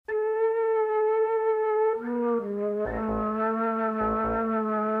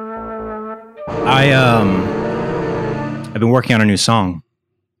I've been working on a new song.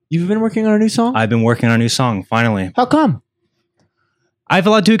 You've been working on a new song? I've been working on a new song, finally. How come? I have a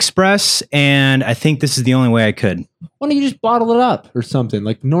lot to express, and I think this is the only way I could. Why don't you just bottle it up or something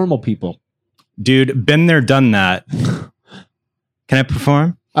like normal people? Dude, been there, done that. Can I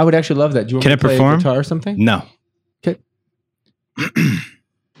perform? I would actually love that. Do you want Can me I to play perform? guitar or something? No. Okay.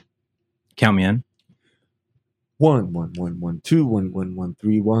 Count me in. 1 1 1 1 2 1 1 1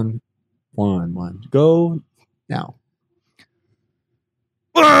 3 1 1 1. Go now.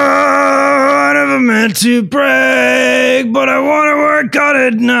 I never meant to break, but I want to work on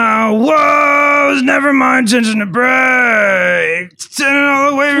it now. Whoa, it was never my intention to break. Standing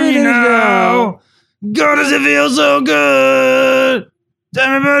all the way from you now. God, does it feel so good?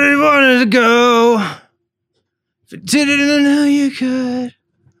 Everybody wanted to go. If it didn't know you could.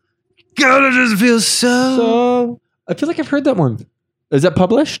 God, it just feels so. I feel like I've heard that one. Is that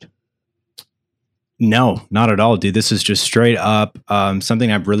published? No, not at all, dude. This is just straight up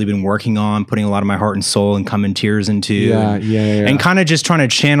something I've really been working on, putting a lot of my heart and soul and coming tears into. Yeah. And kind of just trying to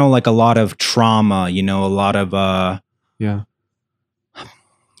channel like a lot of trauma, a lot of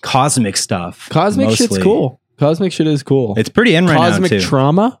cosmic stuff. Cosmic mostly. shit's cool. Cosmic shit is cool. It's pretty in right now, too. Cosmic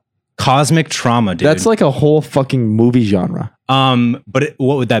trauma? Cosmic trauma, dude. That's like a whole fucking movie genre. But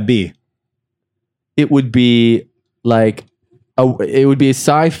what would that be? It would be like it would be a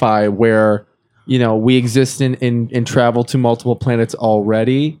sci-fi where we exist in travel to multiple planets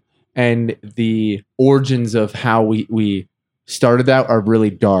already, and the origins of how we started that are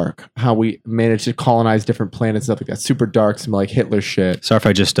really dark. How we managed to colonize different planets, stuff like that. Super dark, some like Hitler shit. Sorry if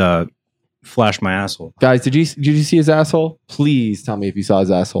I just flashed my asshole. Guys, did you see his asshole? Please tell me if you saw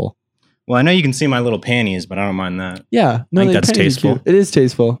his asshole. Well, I know you can see my little panties, but I don't mind that. Yeah, I think that's the panties are tasteful. cute. It is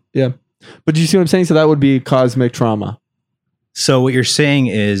tasteful. Yeah, but do you see what I'm saying? So that would be cosmic trauma. So what you're saying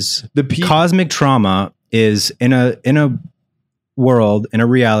is The cosmic trauma is in a world, in a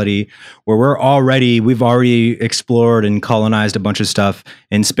reality where we've already explored and colonized a bunch of stuff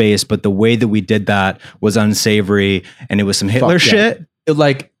in space, but the way that we did that was unsavory, and it was some Hitler Fuck yeah. shit.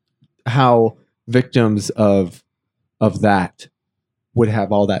 Like how victims of that would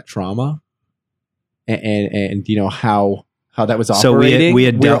have all that trauma, and how that was So operating. we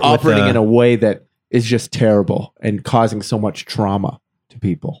had We're dealt with operating in a way that is just terrible and causing so much trauma to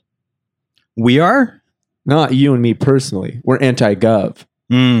people. We are Not you and me personally. We're anti-gov.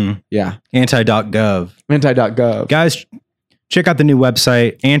 Yeah, anti.gov. anti.gov. Guys, check out the new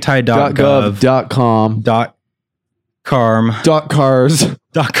website anti.gov. .com. .carm. .cars.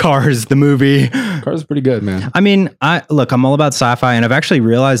 .cars, the movie. Cars is pretty good, man. I mean, I'm all about sci-fi, and I've actually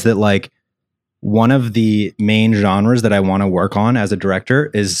realized that like one of the main genres that I want to work on as a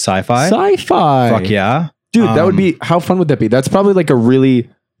director is sci-fi. Sci-fi. Fuck yeah. Dude, that would be, how fun would that be? That's probably like a really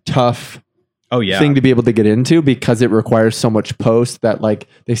tough thing to be able to get into because it requires so much post that like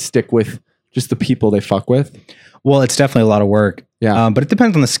they stick with just the people they fuck with. Well, it's definitely a lot of work. Yeah. But it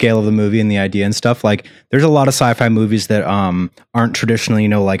depends on the scale of the movie and the idea and stuff. Like there's a lot of sci-fi movies that aren't traditionally,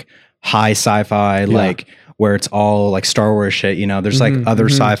 like high sci-fi, like where it's all like Star Wars shit, there's like other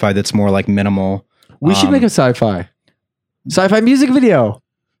sci-fi that's more like minimal. We should make a sci-fi music video.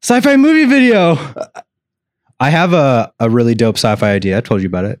 Sci-fi movie video. I have a really dope sci-fi idea. I told you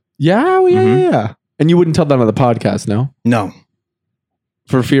about it. Yeah, yeah. And you wouldn't tell that on the podcast, no? No.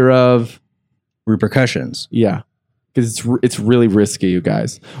 For fear of repercussions. Yeah. Because it's really risky, you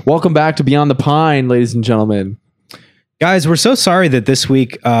guys. Welcome back to Beyond the Pine, ladies and gentlemen. Guys, we're so sorry that this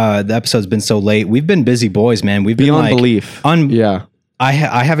week the episode's been so late. We've been busy boys, man. We've been beyond like belief. Yeah. I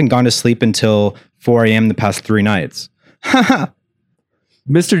haven't gone to sleep until 4 a.m. the past 3 nights.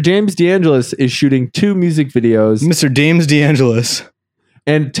 Mr. James DeAngelis is shooting 2 music videos. Mr. James DeAngelis.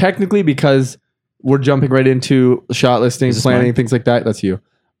 And technically, because we're jumping right into shot listing, planning, things like that, that's you.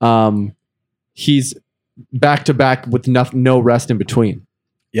 He's back to back with no rest in between.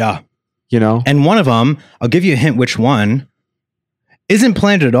 Yeah. And one of them, I'll give you a hint which one, isn't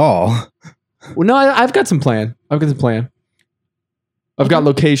planned at all. Well, no, I've got some plan. I've got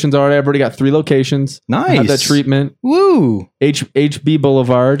locations already. I've already got 3 locations. Nice. I have that treatment. Woo. HB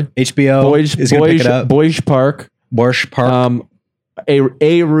Boulevard. HBO. Boys Park. Borscht Park.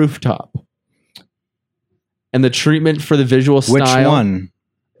 A rooftop. And the treatment for the visual style. Which one?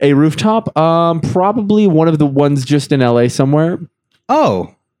 A rooftop? Probably one of the ones just in LA somewhere.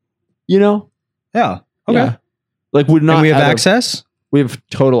 Oh. Yeah. Okay. Yeah. Like we have access? We have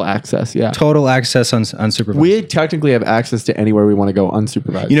total access, yeah. Total access unsupervised. We technically have access to anywhere we want to go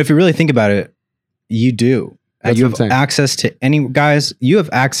unsupervised. If you really think about it, you do. That's You what I'm have saying. access to any guys. You have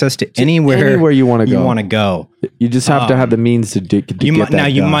access to anywhere you want to go. you want to go. You just have to have the means to You get might that now.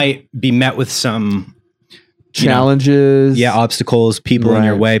 You done. might be met with some challenges. obstacles, people in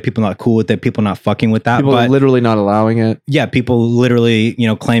your Right. way, people not cool with it, people not fucking with that. People but literally not allowing it. yeah, people literally,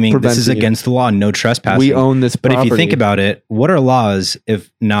 claiming this is Preventing you. against the law, no trespassing. We own this But property. if you think about it, what are laws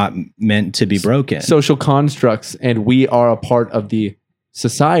if not meant to be broken? social constructs, and we are a part of the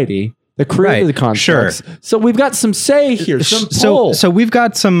society that created Right. the constructs. So we've got some say here. Some pull. so we've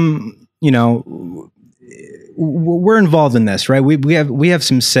got some, we're involved in this, right? We have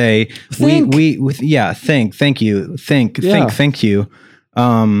some say. Think. Thank you. Yeah. Thank you.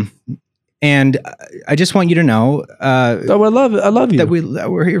 And I just want you to know Oh, I love you. that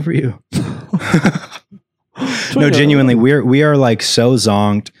we're here for you. No, genuinely, we are like so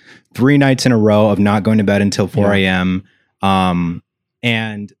zonked. 3 nights in a row of not going to bed until 4 a.m.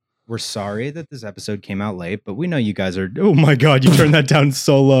 And we're sorry that this episode came out late, but we know you guys are. Oh my god, you turned that down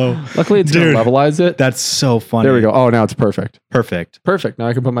so low. Luckily, it's going Dude. to levelize it. That's so funny. There we go. Oh, now it's perfect. Perfect. Perfect. Now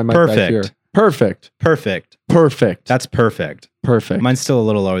I can put my mic back Perfect. here. Perfect. Perfect. Perfect. That's perfect. perfect. Mine's still a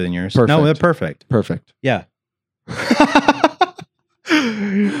little lower than yours. Perfect. No, they're perfect. Perfect. Yeah.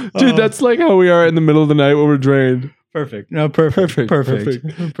 Dude, that's like how we are in the middle of the night when we're drained. perfect. No, perfect. Perfect.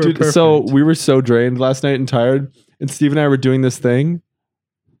 Perfect. Dude, so we were so drained last night and tired, and Steve and I were doing this thing.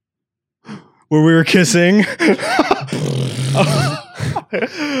 where we were kissing.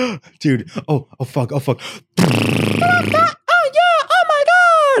 Dude. Oh fuck.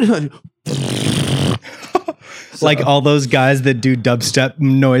 Like all those guys that do dubstep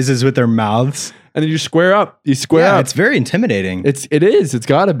noises with their mouths. And then you square up. You square Yeah, up. it's very intimidating. It is. It's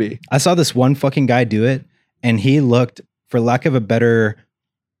got to be. I saw this one fucking guy do it, and he looked, for lack of a better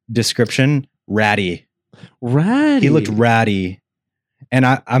description, ratty. Ratty. He looked ratty. And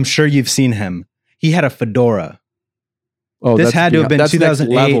I'm sure you've seen him. He had a fedora. Oh, This that's had to have been that's next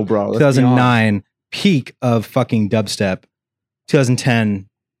 2008, level, bro. Let's be honest. 2009, peak of fucking dubstep. 2010,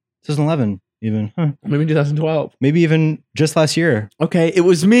 2011 even. Huh. Maybe 2012. Maybe even just last year. Okay, it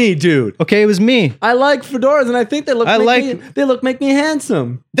was me, dude. Okay, it was me. I like fedoras, and I think they look. Make me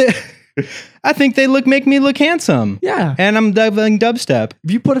handsome. I think they make me look handsome. Yeah. And I'm doing dubstep. If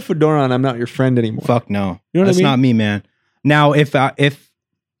you put a fedora on, I'm not your friend anymore. Fuck no. You know what That's I mean? not me, man. Now, if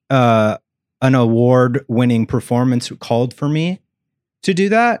an award-winning performance called for me to do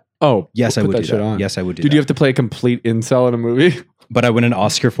that, Oh, yes, I put would that do shit that. on. Yes, I would do Dude, that. you have to play a complete incel in a movie. But I win an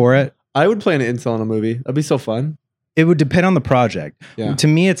Oscar for it. I would play an incel in a movie. That'd be so fun. It would depend on the project. Yeah. To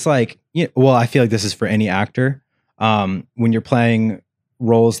me, it's like, well, I feel like this is for any actor. When you're playing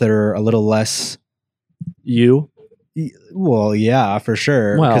roles that are a little less, well, yeah, for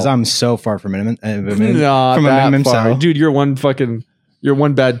sure. Well- Because I'm so far from Not from a that meme far. incel. Dude, you're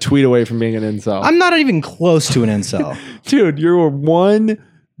one bad tweet away from being an incel. I'm not even close to an incel. Dude, you're one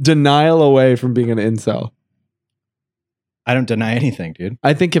denial away from being an incel. I don't deny anything, dude.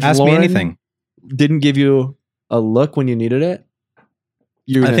 I think if Ask Lauren me anything. didn't give you a look when you needed it,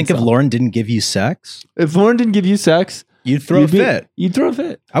 you're an I think if incel. Lauren didn't give you sex, If Lauren didn't give you sex, you'd throw a you'd be- fit. You'd throw a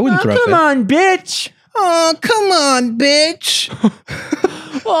fit. I wouldn't throw a fit. on, bitch. Oh, come on, bitch.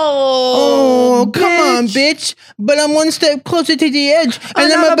 Oh, bitch. But I'm one step closer to the edge, Oh,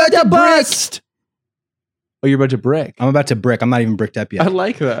 you're about to brick. I'm about to brick. I'm not even bricked up yet. I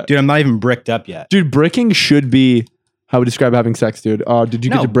like that. Dude, I'm not even bricked up yet. Dude, bricking should be how we describe having sex, dude. Did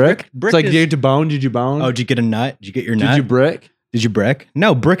you No, get to brick? brick It's like, is- did you get to bone? Did you bone? Oh, did you get a nut? Did you get your did nut? you brick? Did you brick?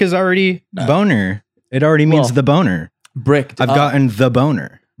 No, brick is already boner. It already means Well, the boner. Bricked. I've up. gotten the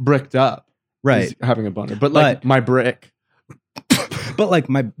boner. bricked up. Right. Is having a boner. But like my brick. But like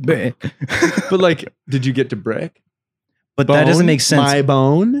my brick. But like, did you get to brick? But that doesn't make sense. My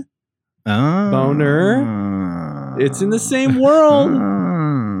bone. Oh. Boner. It's in the same world.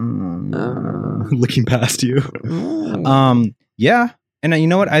 Looking past you. Yeah. And you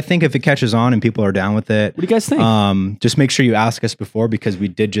know what? I think if it catches on and people are down with it, What do you guys think? just make sure you ask us before, because we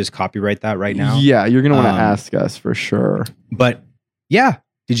did just copyright that right now. Yeah, you're gonna want to Um, ask us for sure. But yeah,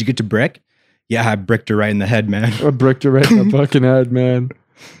 did you get to brick? Yeah, I bricked her right in the head, man. I bricked her right in the fucking head, man.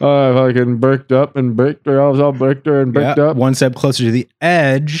 I fucking bricked up and bricked her. I was all bricked her and bricked Yeah, up. one step closer to the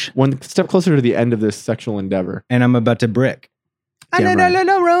edge, One step closer to the end of this sexual endeavor. and I'm about to brick. Damn I right. need a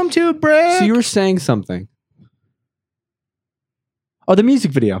little room to brick. So you were saying something. Oh, the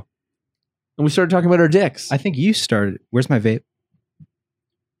music video. And we started talking about our dicks. I think you started. Where's my vape?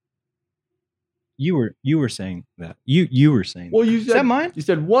 You were saying that. You were saying. well, you Is said that mine? You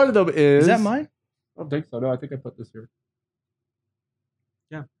said one of them is. Is that mine? I don't think so. No, I think I put this here.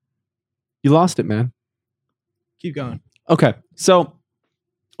 Yeah. You lost it, man. Keep going. Okay. So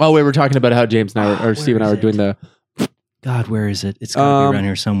Oh, we were talking about how James and I, or Steve and I, were doing the. God, where is it? It's gotta be around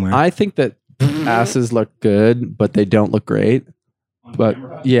here somewhere. I think that asses look good, but they don't look great.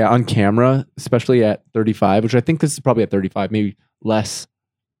 But yeah, on camera, especially at 35, which I think this is probably at 35, maybe less.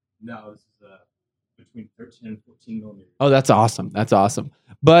 No, this is between 13 and 14 millimeters. Oh, that's awesome. That's awesome.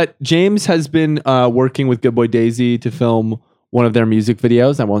 But James has been working with Good Boy Daisy to film one of their music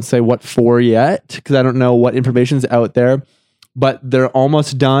videos. I won't say what for yet because I don't know what information's out there, but they're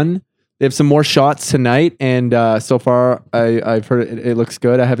almost done. They have some more shots tonight, and so far I've heard it looks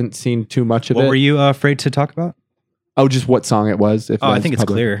good. I haven't seen too much of it. What were you afraid to talk about? Oh, just what song it was. If I think it's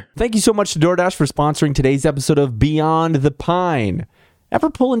public. clear. Thank you so much to DoorDash for sponsoring today's episode of Beyond the Pine. Ever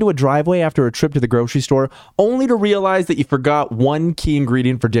pull into a driveway after a trip to the grocery store only to realize that you forgot one key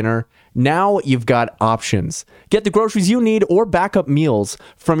ingredient for dinner? Now you've got options. Get the groceries you need or backup meals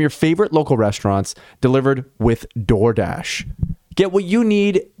from your favorite local restaurants delivered with DoorDash. Get what you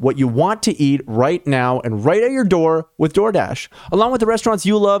need, what you want to eat right now and right at your door with DoorDash. Along with the restaurants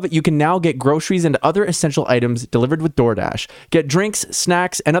you love, you can now get groceries and other essential items delivered with DoorDash. Get drinks,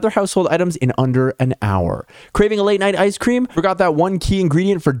 snacks, and other household items in under an hour. Craving a late night ice cream? Forgot that one key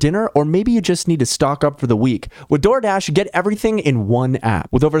ingredient for dinner? Or maybe you just need to stock up for the week. With DoorDash, get everything in one app.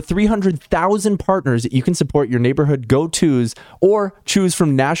 With over 300,000 partners, you can support your neighborhood go-tos or choose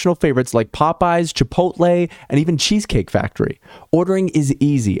from national favorites like Popeyes, Chipotle, and even Cheesecake Factory. Ordering is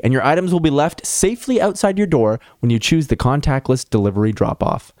easy, and your items will be left safely outside your door when you choose the contactless delivery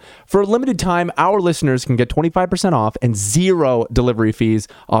drop-off. For a limited time, our listeners can get 25% off and 0 delivery fees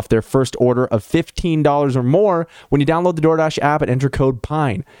off their first order of $15 or more when you download the DoorDash app and enter code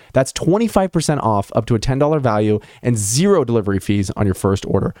PINE. That's 25% off up to a $10 value and 0 delivery fees on your first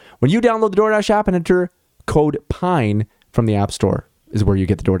order. When you download the DoorDash app and enter code PINE from the App Store, is where you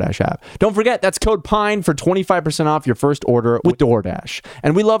get the DoorDash app. Don't forget, that's code PINE for 25% off your first order with DoorDash.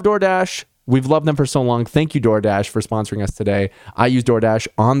 And we love DoorDash. We've loved them for so long. Thank you, DoorDash, for sponsoring us today. I use DoorDash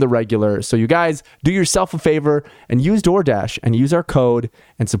on the regular. So you guys, do yourself a favor and use DoorDash and use our code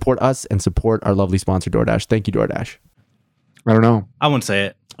and support us and support our lovely sponsor, DoorDash. Thank you, DoorDash. I don't know. I won't say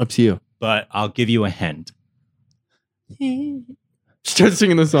it, Up to you. but I'll give you a hint. Start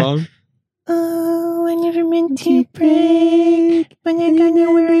singing the song. Oh, I never meant to break, but I got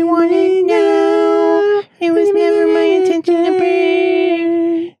know where I want to go. It was never my intention to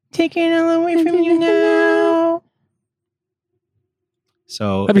break. Take it all away from you now.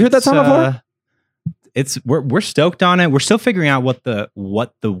 So Have you heard that song before? We're stoked on it. We're still figuring out what the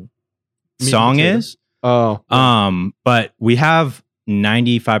song to it. is. Oh. But we have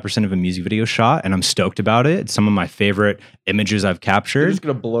 95% of a music video shot, and I'm stoked about it. It's some of my favorite images I've You're captured. just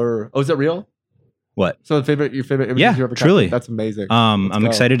going to blur. Oh, is that real? What? So your favorite images Yeah, you ever truly. captured? That's amazing. I'm go.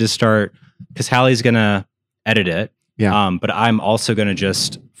 excited to start because Hallie's gonna edit it. Yeah. But I'm also gonna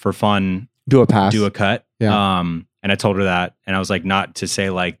just for fun Do a pass. do a cut. Yeah. And I told her that, and I was like, not to say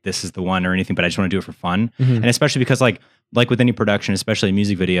like this is the one or anything, but I just want to do it for fun, Mhm. and especially because like with any production, especially a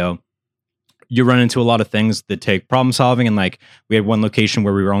music video, you run into a lot of things that take problem solving, and like we had one location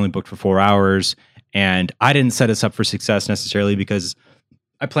where we were only booked for 4 hours, and I didn't set us up for success necessarily because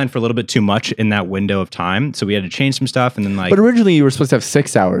I planned for a little bit too much in that window of time, so we had to change some stuff, and then like But originally you were supposed to have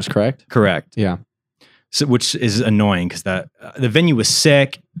 6 hours, correct? correct. Yeah. So, which is annoying because that the venue was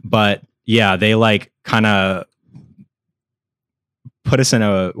sick, but yeah, they like kind of put us in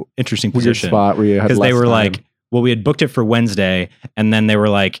a interesting Weird position spot where you had because they less were time. like, well, we had booked it for Wednesday, and then they were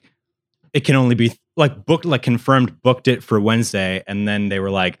like, it can only be like booked, like confirmed, booked it for Wednesday, and then they were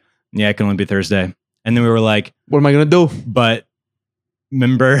like, yeah, it can only be Thursday, and then we were like, what am I going to do? but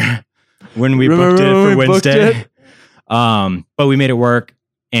remember when we Remember booked it when for we booked Wednesday? it? But we made it work,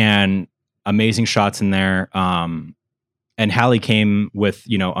 and amazing shots in there. And Hallie came with,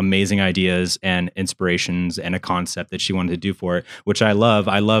 amazing ideas and inspirations and a concept that she wanted to do for it, which I love.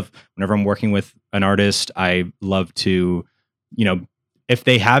 I love whenever I'm working with an artist, I love to, if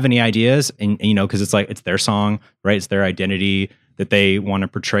they have any ideas and because it's like, it's their song, right? It's their identity that they want to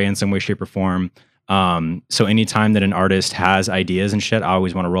portray in some way, shape or form. So anytime that an artist has ideas and shit, I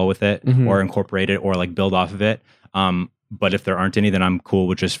always want to roll with it Mhm. or incorporate it or like build off of it. But if there aren't any, then I'm cool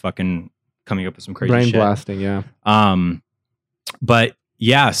with just fucking coming up with some crazy Brain shit. blasting, yeah. But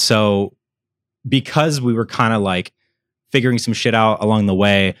yeah, so because we were kind of like figuring some shit out along the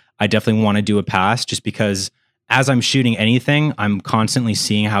way, I definitely want to do a pass just because as I'm shooting anything, I'm constantly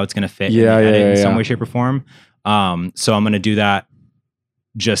seeing how it's going to fit Yeah, in the edit in yeah. some way, shape or form. So I'm going to do that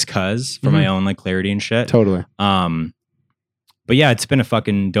just cause for my own like clarity and shit. Totally. But yeah, it's been a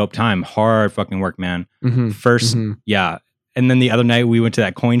fucking dope time. Hard fucking work, man. Mhm. First, Mhm. yeah. And then the other night we went to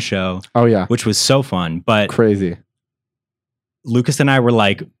that coin show, Oh, yeah. which was so fun, but Crazy. Lucas and I were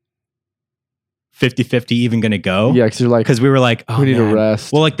like 50-50 even going to go. Yeah, because you're like, Because we were like, oh, we need man. to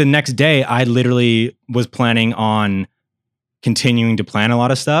rest. Well, like the next day, I literally was planning on continuing to plan a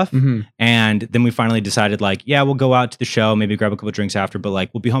lot of stuff. Mhm. And then we finally decided like, yeah, we'll go out to the show, maybe grab a couple drinks after, but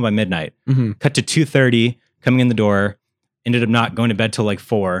like we'll be home by midnight. Mhm. Cut to 2:30, coming in the door, ended up not going to bed till like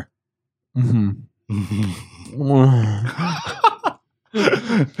 4. Mhm.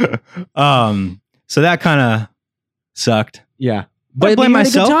 So that kind of sucked. Yeah. But I blame you had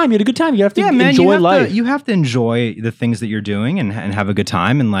myself. a good time. You had a good time. You have to Yeah, man, enjoy life. you have to enjoy the things that you're doing and have a good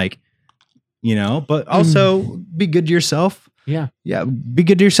time and like, you know, but also be good to yourself. Yeah. Yeah, be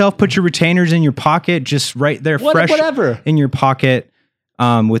good to yourself. Put your retainers in your pocket, just right there, fresh Whatever. in your pocket,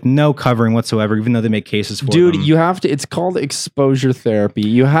 with no covering whatsoever, even though they make cases for Dude, them. you have to, it's called exposure therapy.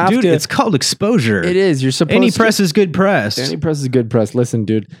 You have Dude, to. it's called exposure. It is. You're supposed Any to. press is good press. Any press is good press. Listen,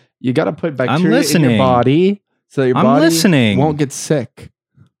 dude, you got to put bacteria in listening. your body so that your I'm body listening. won't get sick.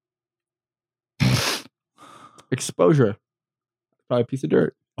 Exposure. Probably a piece of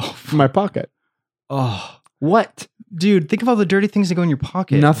dirt from my pocket. Oh, What? dude, think of all the dirty things that go in your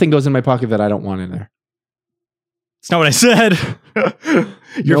pocket. Nothing goes in my pocket that I don't want in there. It's not what I said.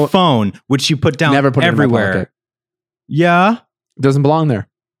 Your No. phone, which you put down Never put it in my everywhere. pocket. Yeah. It doesn't belong there.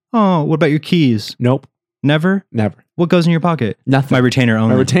 Oh, what about your keys? Nope. Never. Never. What goes in your pocket? Nothing. My retainer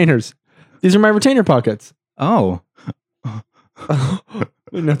only. My retainers. These are my retainer pockets. Oh,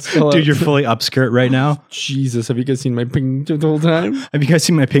 Dude, dude, you're fully upskirt right now. Jesus, have you guys seen my ping the whole time? Have you guys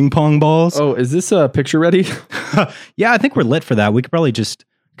seen my ping pong balls? Oh, is this a picture ready? Yeah, I think we're lit for that. We could probably just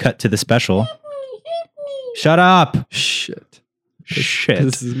cut to the special. Shut up. Shit. Shit.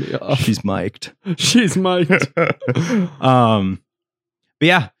 Pisses me off. She's mic'd. She's mic'd. But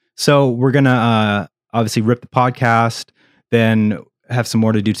yeah, so we're gonna obviously rip the podcast, then have some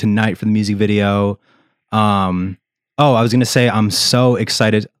more to do tonight for the music video. Oh, I was gonna say I'm so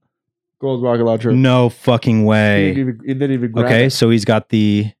excited. Gold rocket launcher. No fucking way. You didn't even grab Okay, it. so he's got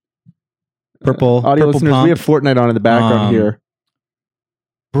the purple Audio purple listeners, pump. we have Fortnite on in the background here.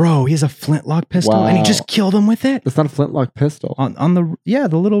 Bro, he has a flintlock pistol and he Wow. just killed him with it That's not a flintlock pistol. on the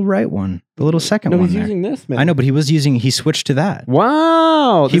the little right one, the little second No, one. he's there. using this, man. I know, but he switched to that.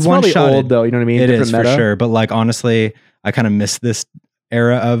 Wow. He It's probably one-shotted. old, though. You know what I mean? It Different is for meta. sure, but like honestly, I kind of miss this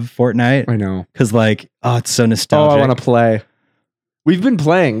era of Fortnite I know. because like, oh, it's so Oh, nostalgic. I want to play. We've been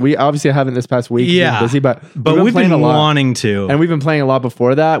playing. We obviously haven't this past week. Yeah. We've been busy, but we've playing been a lot. wanting to. And we've been playing a lot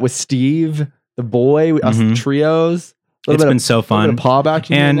before that with Steve, the boy, us Mhm. trios. It's been so fun. Pop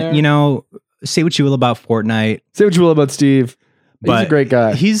action. in there. And you know, say what you will about Fortnite, say what you will about Steve. He's but a great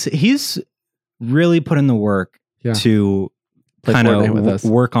guy. he's really put in the work Yeah. to Play kind Fortnite with us. of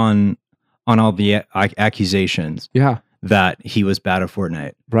work on all the accusations Yeah, that he was bad at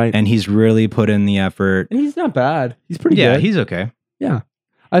Fortnite, right. and he's really put in the effort. And he's not bad. He's pretty Yeah, good. he's okay. Yeah.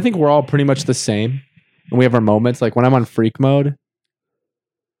 I think we're all pretty much the same. And we have our moments. Like when I'm on freak mode.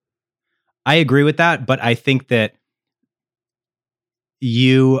 I agree with that, but I think that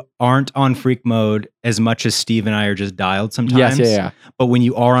you aren't on freak mode as much as Steve and I are just dialed sometimes. Yes, yeah. But when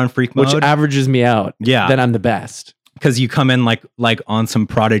you are on freak mode, Which averages me out. yeah, Then I'm the best. because you come in like on some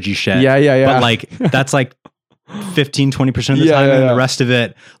prodigy shit. Yeah. But like that's like 15-20% of the Yeah, time, yeah, and yeah. the rest of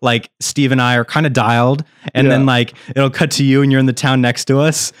it, like Steve and I are kind of dialed, and then Yeah. like it'll cut to you, and you're in the town next to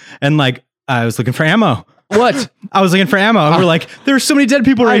us, and like I was looking for ammo. What? I was looking for ammo, and we're like, there's so many dead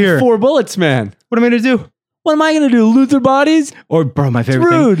people I right have here. 4 bullets, man. What am I gonna do? What am I going to do? Loot their bodies? Or bro, my favorite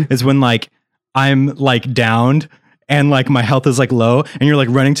rude. thing is when like I'm like downed and like my health is like low, and you're like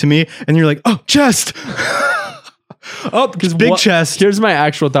running to me, and you're like, oh, chest. Oh, because big chest. Here's my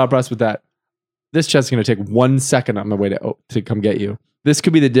actual thought process with that. This chest is going to take 1 second on my way to come get you. This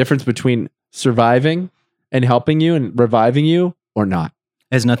could be the difference between surviving and helping you and reviving you or not.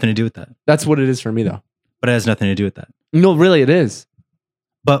 It has nothing to do with that. That's what it is for me, though. But it has nothing to do with that. No, really, it is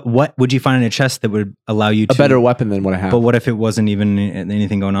But what would you find in a chest that would allow you to a better weapon than what I have. But what if it wasn't even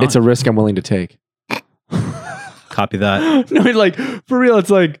anything going on? It's a risk I'm willing to take. Copy that. No, like for real, it's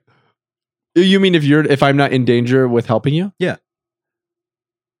like you mean if I'm not in danger with helping you? Yeah.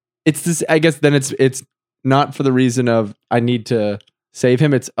 It's this. I guess then it's not for the reason of I need to save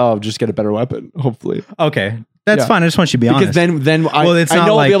him. It's just get a better weapon. Hopefully, Okay, that's Yeah. fine. I just want you to be because honest. then Well, it's I not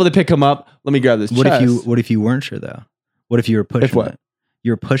know I'll like- be able to pick him up. Let me grab this. What chest. if you weren't sure though? What if you were pushing what? it?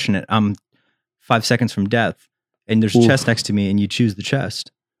 You were pushing it. I'm 5 seconds from death, and there's a Oof. chest next to me, and you choose the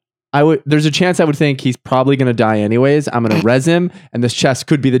chest. There's a chance I would think he's probably going to die anyways. I'm going to res him, and this chest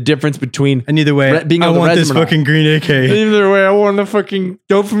could be the difference between. And either way, being I able to want res this him or not. fucking green AK. Either way, I want the fucking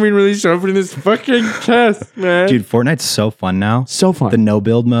dopamine release opening this fucking chest, man. Dude, Fortnite's so fun now. So fun. The no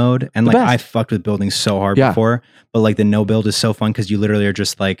build mode. And like best. I fucked with building so hard Yeah. before, but like the no build is so fun because you literally are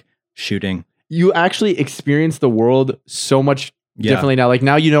just like shooting. You actually experience the world so much Yeah. differently now. Like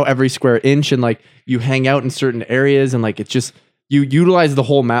now you know every square inch, and like you hang out in certain areas, and like it's just you utilize the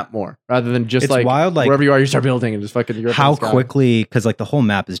whole map more rather than just It's like wild, like, wherever you are, you start building and just fucking. You're up in How the sky. quickly, because like the whole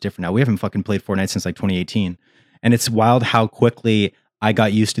map is different now. We haven't fucking played Fortnite since like 2018. And it's wild how quickly I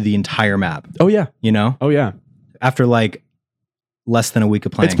got used to the entire map, Oh yeah. you know? Oh yeah. After like less than a week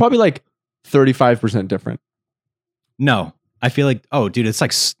of playing. It's probably like 35% different. No, I feel like, oh, dude, it's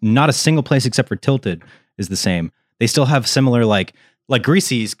like not a single place except for Tilted is the same. They still have similar like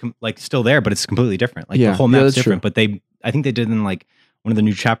Greasy's like still there, but it's completely different. Like Yeah. the whole Yeah, map's that's true. different. But I think they did in like one of the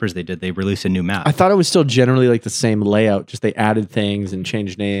new chapters they did. They released a new map. I thought it was still generally like the same layout, just they added things and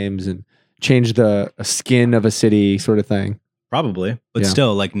changed names and changed a skin of a city sort of thing. Probably, but Yeah.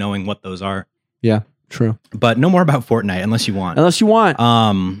 still like knowing what those are. Yeah, true. But no more about Fortnite unless you want. Unless you want,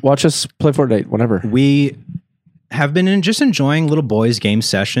 Watch watch us play Fortnite, whatever. We have been just enjoying little boys game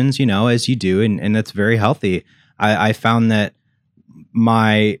sessions, you know, as you do, and that's very healthy. I found that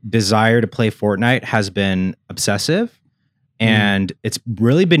my desire to play Fortnite has been obsessive, and it's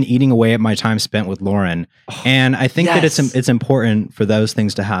really been eating away at my time spent with Lauren. And I think that yes. it's important for those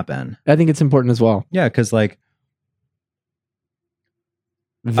things to happen. I think it's important as well. Yeah, because like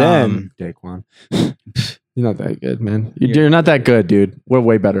Then Daquan, you're not that good, man. You're not that good, dude. We're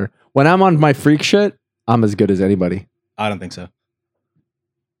way better. When I'm on my freak shit, I'm as good as anybody. I don't think so.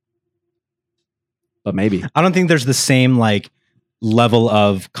 But maybe. I don't think there's the same like level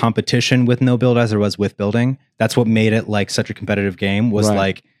of competition with no build as there was with building. That's what made it like such a competitive game was Right.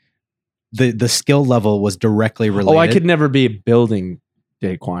 like the skill level was directly related. Oh, I could never be building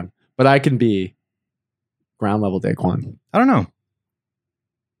Daquan, but I can be ground level Daquan. I don't know.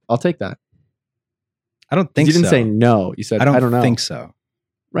 I'll take that. I don't think You didn't so. say no. You said I don't know. think so.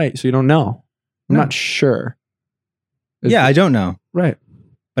 Right. So you don't know. I'm No. not sure. Is Yeah, the- I don't know, right.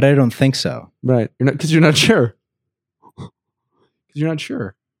 but I don't think so. Right. You're not because you're not sure. Because you're not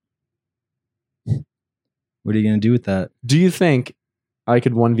sure. What are you going to do with that? Do you think I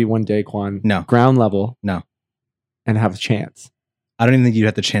could 1v1 Daquan No. ground level? No. And have a chance? I don't even think you'd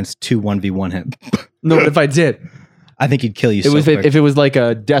have the chance to 1v1 him. No, but if I did, I think he'd kill you it so was quick. if it was like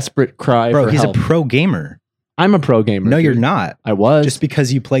a desperate cry Bro, for he's help. a pro gamer. I'm a pro gamer. No, you're dude. not. I was. Just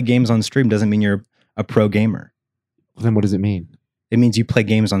because you play games on stream doesn't mean you're a pro gamer. Then what does it mean? It means you play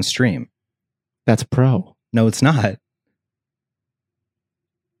games on stream. That's pro. No, it's not.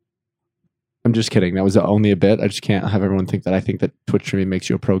 I'm just kidding. That was only a bit. I just can't have everyone think that I think that Twitch streaming makes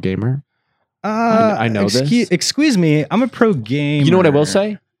you a pro gamer. I know this. Excuse me. I'm a pro gamer. You know what I will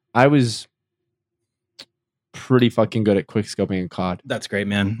say? I was pretty fucking good at quickscoping and COD. That's great,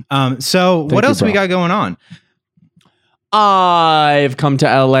 man. So Thank what you, else we bro. got going on? I've come to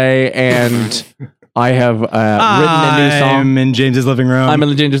LA and I have written a new song. I'm in James's living room. I'm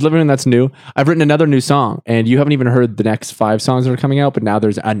in James's living room. That's new. I've written another new song, and you haven't even heard the next 5 songs that are coming out. But now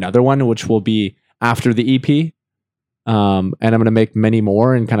there's another one, which will be after the EP. And I'm going to make many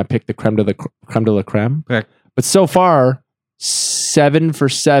more and kind of pick the creme de la creme. Okay. But so far, 7 for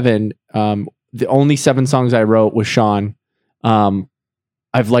 7. The only 7 songs I wrote with Sean.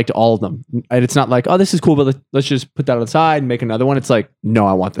 I've liked all of them, and it's not like, oh, this is cool, but let's just put that on the side and make another one. It's like, no,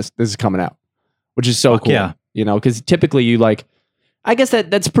 I want this. This is coming out, which is so Fuck cool. yeah. You know, because typically you like, I guess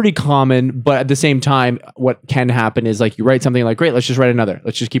that's pretty common, but at the same time, what can happen is like you write something like, great, let's just write another.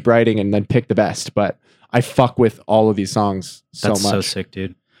 Let's just keep writing and then pick the best. But I fuck with all of these songs so That's much. so sick,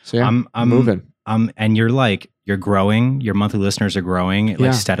 dude. So yeah, I'm moving. And you're growing. Your monthly listeners are growing Yeah.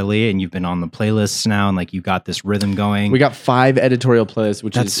 like steadily, and you've been on the playlists now, and like you got this rhythm going. We got 5 editorial playlists,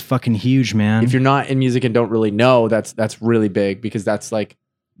 which That's is, fucking huge, man. if you're not in music and don't really know, that's really big, because that's like,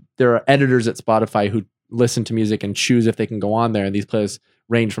 there are editors at Spotify who listen to music and choose if they can go on there. And these playlists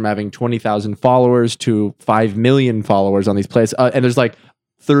range from having 20,000 followers to 5 million followers on these playlists. And there's like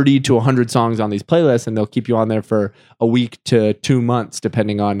 30 to 100 songs on these playlists, and they'll keep you on there for a week to 2 months,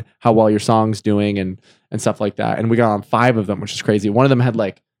 depending on how well your song's doing and stuff like that. And we got on 5 of them, which is crazy. One of them had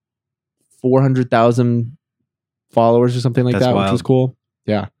like 400,000 followers or something like That's that, which wild. was cool.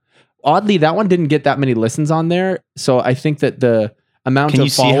 Yeah. Oddly, that one didn't get that many listens on there. So I think that the amount Can of you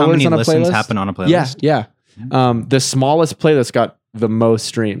see followers how many on a listens playlist, happen on a playlist? yeah. The smallest playlist got the most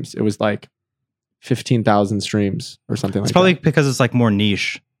streams. It was like 15,000 streams or something It's like probably that. because it's like more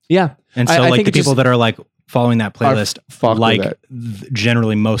niche. Yeah. And I so like think the it just- people that are like following that playlist fuck with like it.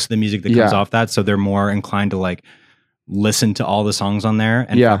 generally most of the music that comes Yeah. off that, so they're more inclined to like listen to all the songs on there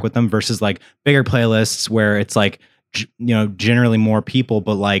and Yeah. fuck with them versus like bigger playlists where it's like generally more people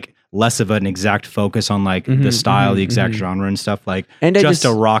but like less of an exact focus on like the Mhm, style, mhm, the exact mhm. genre and stuff. Like And I just a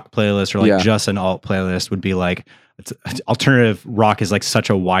just- rock playlist or like Yeah. just an alt playlist would be like alternative rock is like such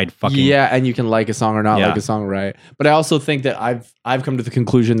a wide fucking Yeah, and you can like a song or not Yeah. like a song, right? But I also think that I've come to the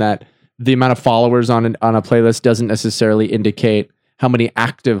conclusion that the amount of followers on a playlist doesn't necessarily indicate how many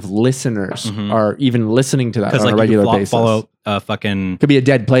active listeners Mhm. are even listening to that because on like a regular you basis. follow fucking. Could be a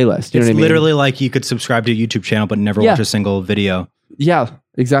dead playlist. You know It's what I mean? literally like you could subscribe to a YouTube channel but never Yeah. watch a single video. Yeah,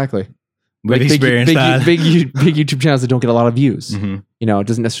 exactly. We've Like experienced that. big YouTube channels that don't get a lot of views. Mhm. You know, it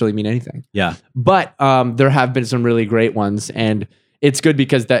doesn't necessarily mean anything. Yeah, But there have been some really great ones, and it's good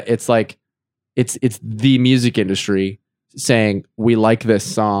because that it's like it's the music industry saying we like this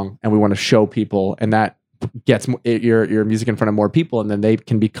song and we want to show people, and that gets your music in front of more people, and then they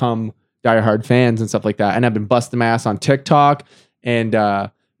can become diehard fans and stuff like that. And I've been busting my ass on TikTok and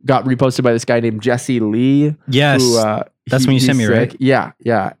got reposted by this guy named Jesse Lee. yes. Who, That's when you sent he's me, right? sick.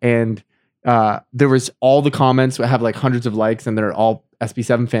 Yeah, and there was all the comments have like hundreds of likes, and they're all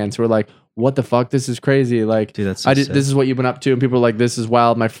SB7 fans who are like, "What the fuck? This is crazy!" Like, Dude, that's so sick. this is what you've been up to, and people are like, "This is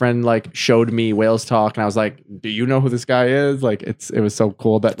wild." My friend like showed me Whales Talk, and I was like, "Do you know who this guy is?" Like, it was so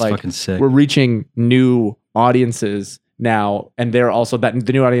cool that It's like fucking sick. we're reaching new audiences now, and they're also that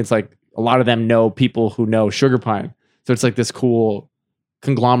the new audience. Like, a lot of them know people who know Sugar Pine, so it's like this cool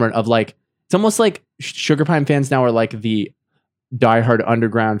conglomerate of like it's almost like Sugar Pine fans now are like the diehard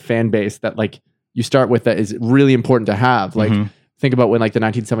underground fan base that like you start with that is really important to have. Like Mhm. think about when like the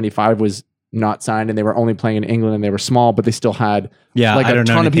 1975 was not signed and they were only playing in England and they were small, but they still had Yeah, like I a don't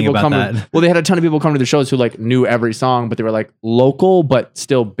know ton of anything people about come. that. Well, they had a ton of people come to the shows who like knew every song, but they were like local but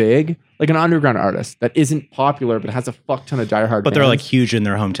still big, like an underground artist that isn't popular but has a fuck ton of diehard. But they're fans. like huge in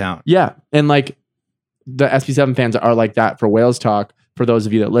their hometown. Yeah, and like the SB7 fans are like that for Whales Talk. For those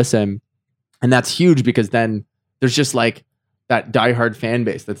of you that listen, and that's huge because then there's just like that diehard fan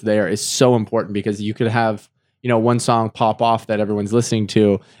base that's there is so important because you could have one song pop off that everyone's listening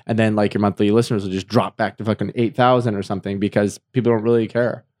to, and then like your monthly listeners will just drop back to fucking 8,000 or something because people don't really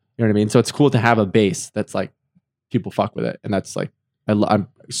care. You know what I mean? So it's cool to have a base that's like people fuck with it, and that's like I'm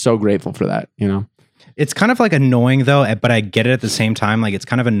so grateful for that. You know? It's kind of like annoying though, but I get it at the same time. Like it's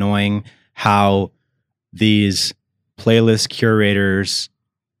kind of annoying how these playlist curators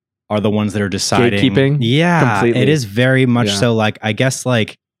are the ones that are deciding. Gatekeeping? Yeah, Completely. it is very much Yeah. so. Like I guess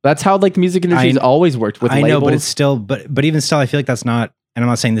like That's how like the music industry has always worked with I labels. know, but it's still but even still, I feel like that's not. And I'm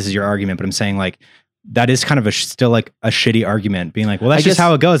not saying this is your argument, but I'm saying like that is kind of still like a shitty argument. Being like, well, that's I just guess-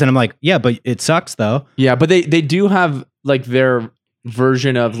 how it goes. And I'm like, yeah, but it sucks though. Yeah, but they do have like their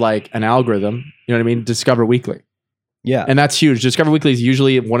version of like an algorithm. You know what I mean? Discover Weekly, Yeah, and that's huge. Discover Weekly is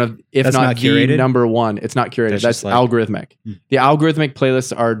usually one of, if That's not not the curated? number one. It's not curated. That's That's just like- algorithmic. Hmm. The algorithmic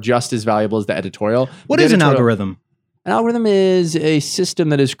playlists are just as valuable as the editorial. what The is an editorial- algorithm? An algorithm is a system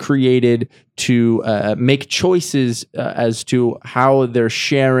that is created to make choices as to how they're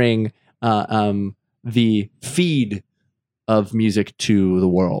sharing the feed of music to the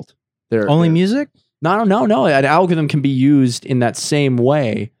world. Only music? No. An algorithm can be used in that same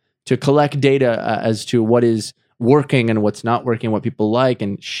way to collect data as to what is working and what's not working, what people like,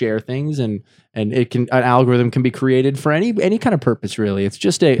 and share things. And an algorithm can be created for any kind of purpose. Really, it's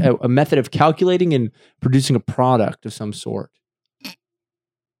just a method of calculating and producing a product of some sort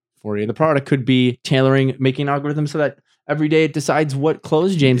for you. The product could be making an algorithm so that every day it decides what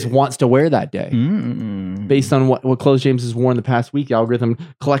clothes James wants to wear that day. Mm. Based on what clothes James has worn the past week, the algorithm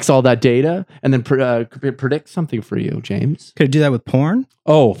collects all that data and then predicts something for you, James. Could it do that with porn?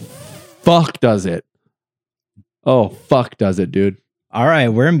 Oh, fuck does it. Oh, fuck does it, dude. All right,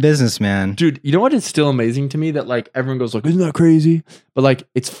 we're in business, man. Dude, you know what is still amazing to me? That like everyone goes like, isn't that crazy? But like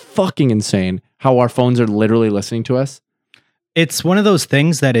it's fucking insane how our phones are literally listening to us. It's one of those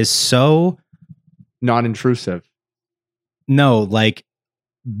things that is so Non-intrusive. like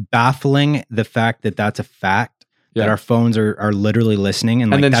baffling, the fact that that's a fact that Yeah. our phones are literally listening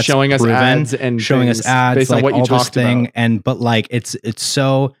and like And then that's showing us proven, ads and showing us things ads based on like what you all this talked thing about. and but like it's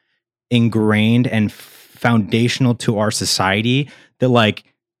so ingrained and foundational to our society that like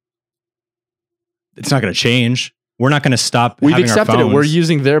it's not going to change. We're not going to stop. We've having our accepted it. phones. We're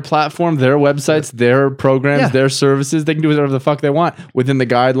using their platform, their websites, their programs, Yeah. their services. They can do whatever the fuck they want within the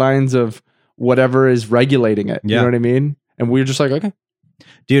guidelines of whatever is regulating it. You Yeah. know what I mean? And we're just like, okay,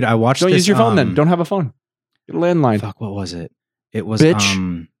 Dude, I watched. don't this, use your phone then. Don't have a phone. Get a landline. Fuck, what was it? It was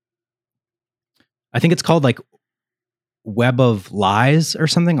Bitch. I think it's called like Web of Lies or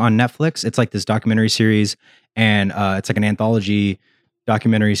something on Netflix. It's like this documentary series, and it's like an anthology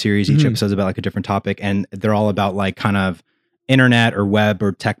documentary series. Each episode's about like a different topic, and they're all about like kind of internet or web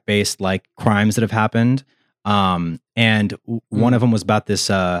or tech based like crimes that have happened. And one of them was about this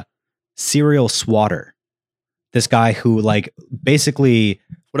serial swatter. This guy who like basically,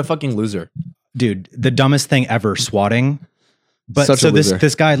 What a fucking loser. dude, the dumbest thing ever, swatting. But Such a so loser.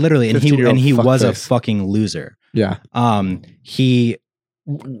 this guy literally, and he 15-year-old was a fuckface. fucking loser. Yeah. He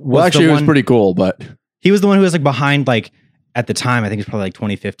Well, actually, it was pretty cool, but he was the one who was like behind, like at the time, I think it's probably like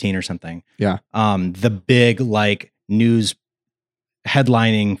 2015 or something. yeah. The big like news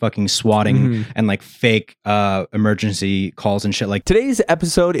headlining fucking swatting and like fake emergency calls and shit like Today's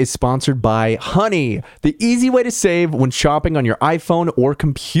episode is sponsored by Honey, the easy way to save when shopping on your iPhone or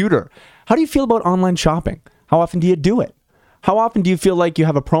computer. How do you feel about online shopping? How often do you do it? How often do you feel like you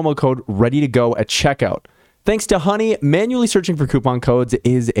have a promo code ready to go at checkout? Thanks to Honey, manually searching for coupon codes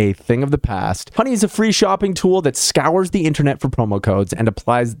is a thing of the past. Honey is a free shopping tool that scours the internet for promo codes and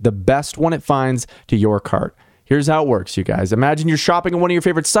applies the best one it finds to your cart. Here's how it works, you guys. Imagine you're shopping on one of your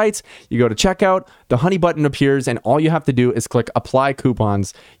favorite sites. You go to checkout, the Honey button appears, and all you have to do is click Apply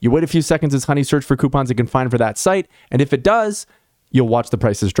Coupons. You wait a few seconds as Honey search for coupons it can find for that site, and if it does, you'll watch the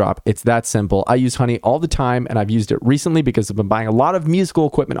prices drop. It's that simple. I use Honey all the time, and I've used it recently because I've been buying a lot of musical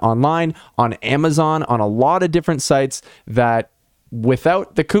equipment online, on Amazon, on a lot of different sites that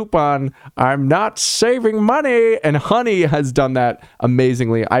without the coupon, I'm not saving money. And Honey has done that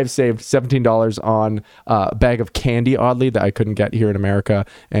amazingly. I've saved $17 on a bag of candy, oddly, that I couldn't get here in America.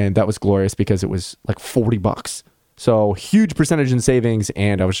 And that was glorious because it was like $40. So huge percentage in savings.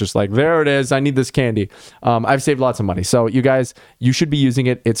 And I was just like, there it is. I need this candy. I've saved lots of money. So you guys, you should be using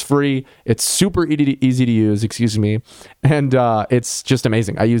it. It's free. It's super easy to use, excuse me. And it's just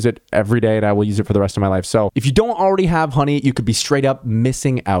amazing. I use it every day and I will use it for the rest of my life. So if you don't already have Honey, you could be straight up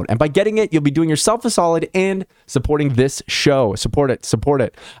missing out. And by getting it, you'll be doing yourself a solid and supporting this show. Support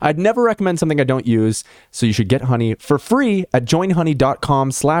it. I'd never recommend something I don't use. So you should get Honey for free at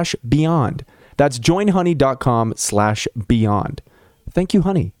joinhoney.com/beyond. That's joinhoney.com/beyond. Thank you,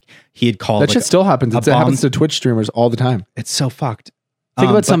 Honey. he had called That like, shit still happens. a It happens bomb- to Twitch streamers all the time. It's so fucked. Think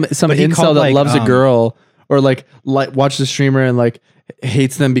about some but he incel called, that like, loves a girl or like watch the streamer and like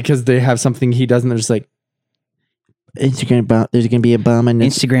hates them because they have something he doesn't. They're just like, Instagram, there's going to be a bomb on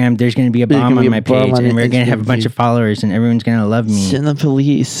Instagram, there's going to be a bomb on my page, and we're going to have a bunch of followers, and everyone's going to love me. Send the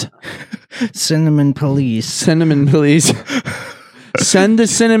police. Cinnamon police. cinnamon, please. Send the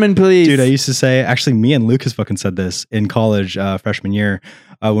cinnamon, please. Dude, I used to say, actually, me and Lucas fucking said this in college, freshman year,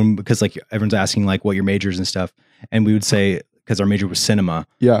 because like everyone's asking like what your majors and stuff, and we would say because our major was cinema,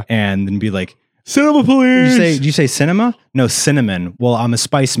 Yeah. and then be like, Cinema police. did you say cinema? No, cinnamon. Well, I'm a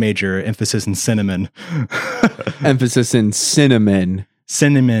spice major, emphasis in cinnamon. Emphasis in cinnamon.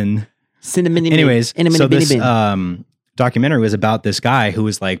 Cinnamon. Anyways, so this documentary was about this guy who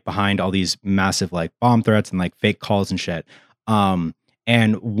was like behind all these massive like bomb threats and like fake calls and shit.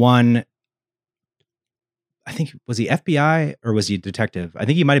 And one, I think, was he FBI or was he a detective? I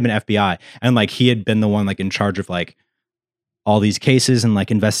think he might have been FBI. And like he had been the one like in charge of like all these cases and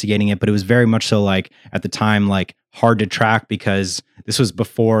like investigating it. But it was very much so like at the time, like hard to track because this was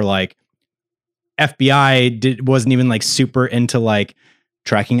before like FBI wasn't even like super into like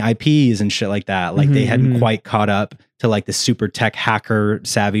tracking IPs and shit like that. Like they hadn't quite caught up to like the super tech hacker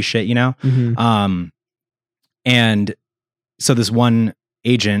savvy shit, you know? And so this one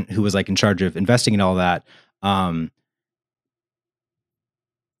agent who was like in charge of investigating all that,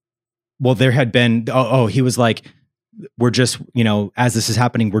 well, there had been, he was like, we're just, you know, as this is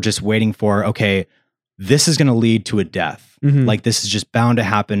happening, we're just waiting for, okay, this is going to lead to a death. Like this is just bound to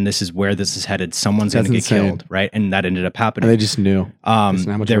happen. This is where this is headed. Someone's going to get insane. killed. Right. And that ended up happening. And they just knew.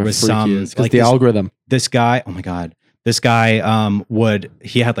 There was some, like the algorithm. this guy, oh my God, this guy,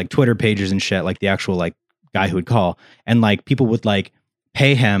 he had like Twitter pages and shit, like the actual like guy who would call, and like people would like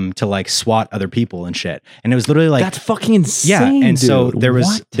pay him to like SWAT other people and shit. And it was literally like, That's fucking insane. yeah. And so dude. there was,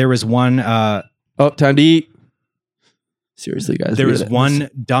 What? there was one, Oh, time to eat. Seriously, guys. there we was gotta- one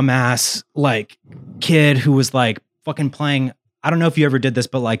dumbass like kid who was like fucking playing. I don't know if you ever did this,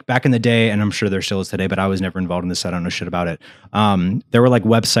 but like back in the day, and I'm sure there still is today, but I was never involved in this. So I don't know shit about it. There were like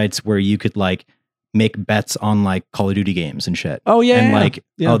websites where you could like make bets on like Call of Duty games and shit. Oh, yeah. And yeah. like,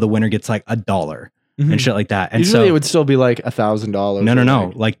 Yeah. oh, the winner gets like $1 Mhm. and shit like that. And Usually so it would still be like $1,000.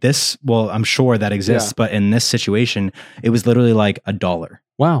 no. Like this, well, I'm sure that exists, Yeah. but in this situation, it was literally like $1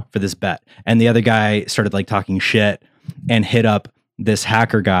 Wow. for this bet. And the other guy started like talking shit and hit up this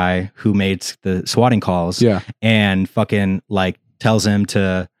hacker guy who made the swatting calls Yeah. and fucking like tells him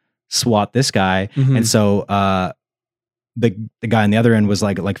to swat this guy. Mhm. And so the guy on the other end was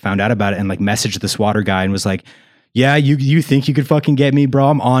like found out about it and like messaged the SWATer guy and was like, yeah, you think you could fucking get me, bro?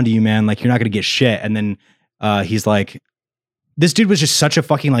 I'm on to you, man. Like, you're not gonna get shit. And then he's like, this dude was just such a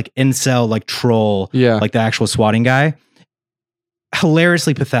fucking like incel, like troll, like the actual swatting guy.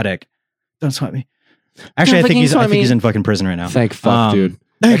 Hilariously pathetic. Don't swat me. Actually, I think he's in fucking prison right now. Thank fuck, dude.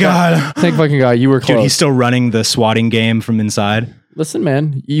 Thank God. Thank fucking God. You were close. Dude, he's still running the swatting game from inside. Listen,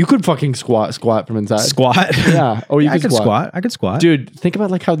 man, you could fucking squat from inside. Squat? Yeah. Oh, I could squat. I could squat. Dude, think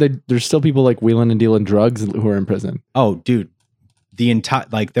about like how there's still people like wheeling and dealing drugs who are in prison. Oh, dude.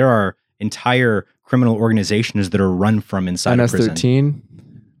 There are entire criminal organizations that are run from inside of prison. MS-13.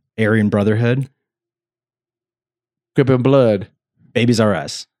 Aryan Brotherhood. Grip and Blood. Babies R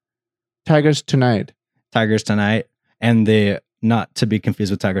Us. Tigers Tonight. And the not to be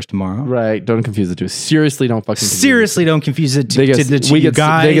confused with Tigers Tomorrow. Right. Don't confuse the two. Seriously, don't fucking confuse Seriously, don't confuse it They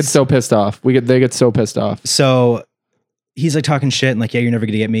get so pissed off. They get so pissed off. So he's like talking shit and like, yeah, you're never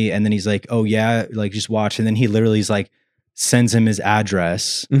gonna get me. And then he's like, oh yeah, like just watch. And then he literally is like, sends him his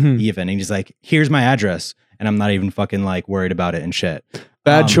address even. And he's like, here's my address. And I'm not even fucking like worried about it and shit.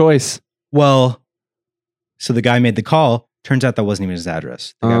 Bad choice. Well, so the guy made the call. Turns out that wasn't even his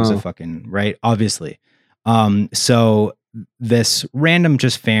address. The guy was a fucking, right? Obviously. So this random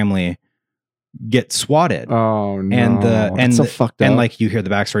just family gets swatted. Oh no. And so fucked up. And like you hear the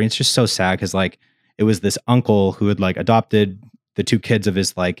backstory. It's just so sad because like it was this uncle who had like adopted the two kids of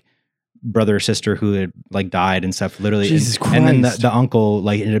his like brother or sister who had like died and stuff. Literally, Jesus Christ. And then the uncle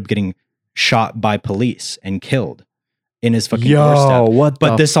like ended up getting shot by police and killed in his fucking doorstep.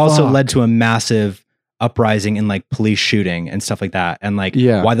 But this also led to a massive uprising in like police shooting and stuff like that. And like,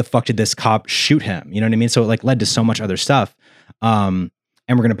 why the fuck did this cop shoot him? You know what I mean? So it like led to so much other stuff. And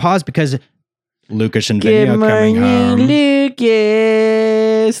we're going to pause because Lucas and Vinny are coming home.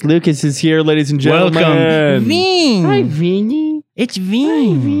 Lucas is here, ladies and gentlemen. Welcome. Vin. Hi, Vinny. It's Vin.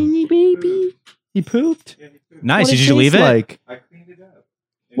 Hi, Vinny, baby. He pooped? Nice. What Did you leave it? like? I cleaned it up.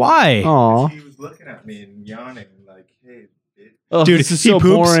 Why? Aw. He was looking at me and yawning like, hey, bitch. Oh, Dude, this is he so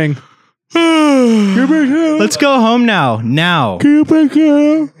poops. boring. Let's go home now. You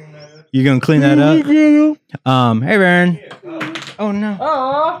gonna clean that up? Hey, Vern. Oh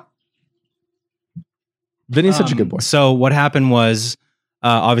no. Vinny's such a good boy. So what happened was,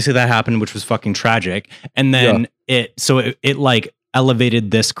 obviously that happened, which was fucking tragic. And then it like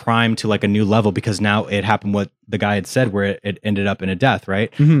elevated this crime to like a new level because now it happened what the guy had said, where it ended up in a death,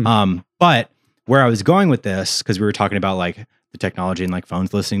 right? But where I was going with this, because we were talking about like the technology and like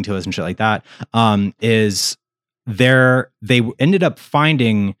phones listening to us and shit like that, is they ended up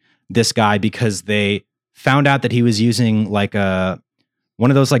finding this guy because they found out that he was using like one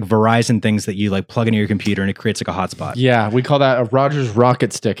of those like Verizon things that you like plug into your computer and it creates like a hotspot. Yeah, we call that a Rogers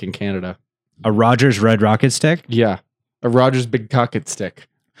rocket stick in Canada. A Rogers red rocket stick? Yeah, a Rogers big cocket stick.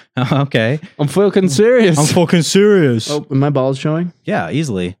 Okay. I'm fucking serious. fucking serious. Oh, are my balls showing? Yeah,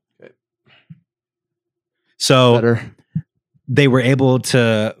 easily. So Better. they were able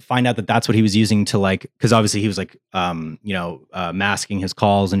to find out that that's what he was using to like, because obviously he was like, masking his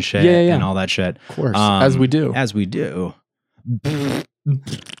calls and shit and all that shit. Of course, as we do. As we do.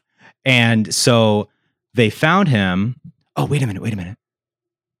 And so they found him. Oh, wait a minute.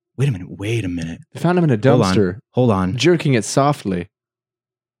 They found him in a dumpster. Hold on. Jerking it softly.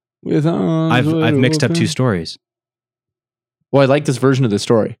 With I've mixed up two stories. Well, I like this version of the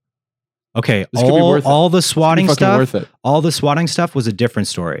story. Okay, This could be worth it. all the swatting Fucking stuff. worth it. All the swatting stuff was a different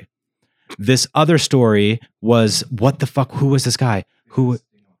story. This other story was what the fuck? Who was this guy? Who?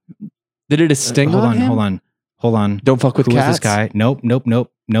 Did it a sting Hold on him? Hold on. Don't fuck with Who cats. was this guy? Nope.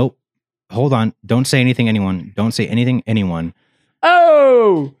 Hold on. Don't say anything, anyone. Don't say anything, anyone.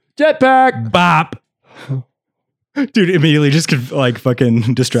 Oh, jetpack. Bop. Dude, immediately just like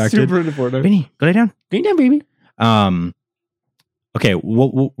fucking distracted. Super important. Vinny, go lay down. Bring down, baby. Okay,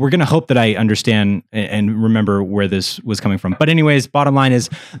 we're going to hope that I understand and remember where this was coming from. But anyways, bottom line is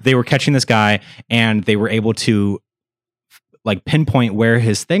they were catching this guy and they were able to like pinpoint where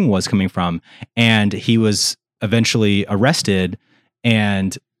his thing was coming from. And he was eventually arrested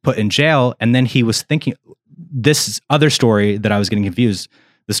and put in jail. And then he was thinking this other story that I was getting confused,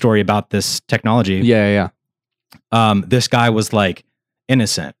 the story about this technology. Yeah. This guy was like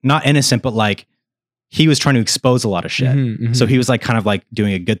not innocent, but like he was trying to expose a lot of shit. So he was like kind of like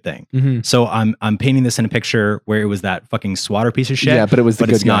doing a good thing. So I'm painting this in a picture where it was that fucking swatter piece of shit. Yeah, but it was the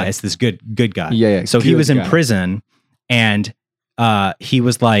good it's guy. not. It's this good guy. Yeah. So he was in guy. prison and he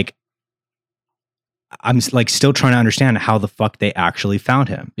was like, I'm like still trying to understand how the fuck they actually found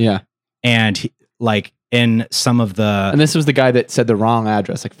him. Yeah. And he, like in some of the, And this was the guy that said the wrong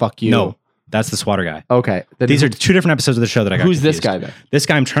address. Like, fuck you. That's the swatter guy. Okay. Then These are two different episodes of the show that I got Who's this confused. guy then? This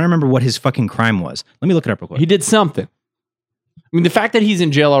guy, I'm trying to remember what his fucking crime was. Let me look it up real quick. He did something. I mean, the fact that he's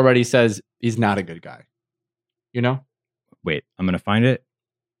in jail already says he's not a good guy. You know? Wait, I'm going to find it.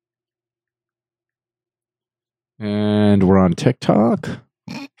 And we're on TikTok.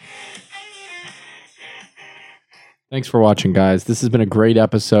 Thanks for watching, guys. This has been a great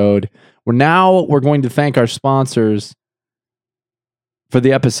episode. We're going to thank our sponsors for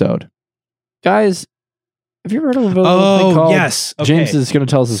the episode. Guys, have you ever heard of a little thing called? Yes. Okay. James is going to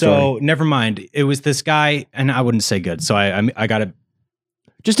tell us a story. So never mind. It was this guy, and I wouldn't say good. So I got to.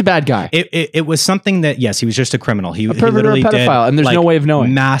 Just a bad guy. It was something that, yes, he was just a criminal. He A pervert or a literally did, pedophile, and there's like, no way of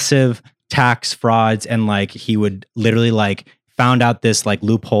knowing. Massive tax frauds, and like he would literally like found out this like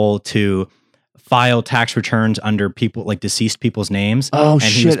loophole to file tax returns under people like deceased people's names. Oh and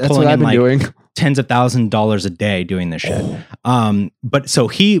he was shit! That's pulling what I've in, been like, doing. tens of $1,000s a day doing this shit. But so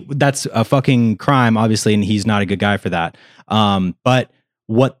that's a fucking crime, obviously, and he's not a good guy for that. But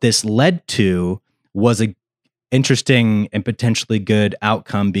what this led to was a interesting and potentially good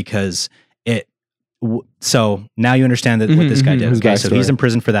outcome because so now you understand that what this guy did. His Okay, so backstory. he's in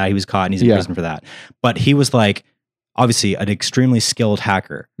prison for that. He was caught and he's in prison for that. But he was like, obviously an extremely skilled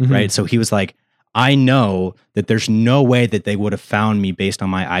hacker, right? So he was like, I know that there's no way that they would have found me based on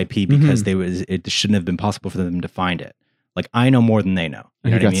my IP because it shouldn't have been possible for them to find it. Like I know more than they know.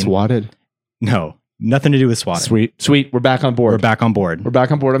 You know And he what I got mean? swatted. No, nothing to do with swatting. Sweet. We're back on board. We're back on board. We're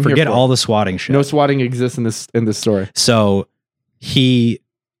back on board. I'm Forget here for all it. the swatting shit. No swatting exists in this story. So he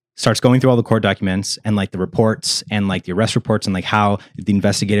starts going through all the court documents and like the reports and like the arrest reports and like how the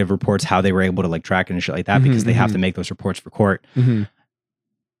investigative reports, how they were able to like track it and shit like that because they have to make those reports for court.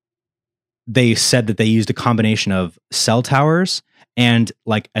 They said that they used a combination of cell towers and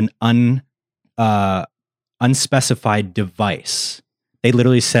like an unspecified device. They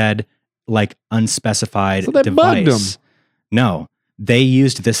literally said like unspecified So they bugged device. No, they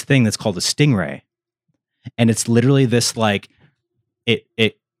used this thing that's called a Stingray. And it's literally this like it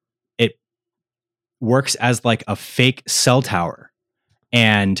works as like a fake cell tower.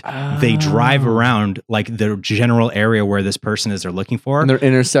 And they drive around like the general area where this person is they're looking for. And they're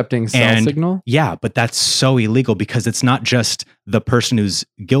intercepting cell signal? Yeah, but that's so illegal because it's not just the person who's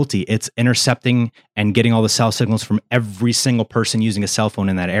guilty. It's intercepting and getting all the cell signals from every single person using a cell phone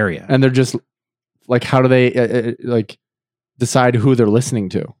in that area. And they're just like, how do they like decide who they're listening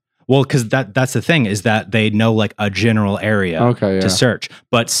to? Well, because that's the thing is that they know like a general area to search.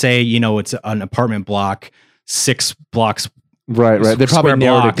 But say, it's an apartment block, 6 blocks. Right. They probably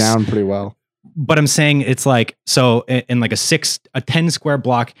narrowed blocks. it down pretty well. But I'm saying it's like, so in like a 10 square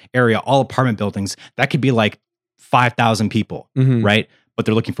block area, all apartment buildings, that could be like 5,000 people, right? But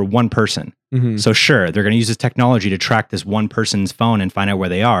they're looking for one person. So sure, they're going to use this technology to track this one person's phone and find out where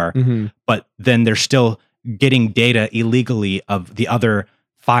they are. But then they're still getting data illegally of the other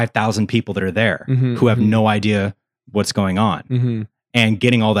 5,000 people that are there who have no idea what's going on. And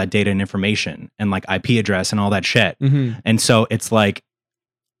getting all that data and information and like IP address and all that shit. And so it's like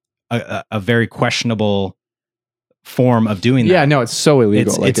a very questionable form of doing that. Yeah, no, it's so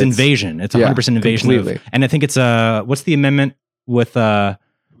illegal. It's invasion. It's 100% invasion. Completely. And I think it's what's the amendment with the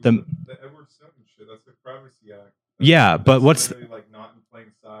Edward Snowden shit? That's the Privacy Act. Yeah, but what's like not in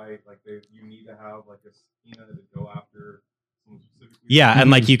plain sight? Like you need to have like a subpoena to go after someone specifically. Yeah, and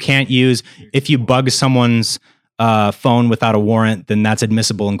like you can't use if you bug someone's phone without a warrant, then that's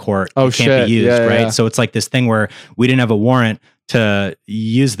admissible in court. Oh, it can't be used, Yeah, right? yeah. So it's like this thing where we didn't have a warrant to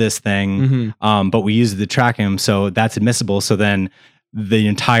use this thing, but we used it to track him, so that's admissible. So then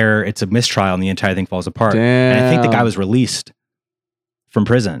it's a mistrial and the entire thing falls apart. And I think the guy was released from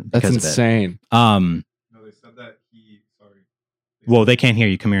prison. That's because of it. insane. No, they said that Well, they can't hear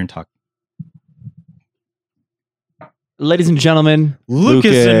you. Come here and talk. Ladies and gentlemen,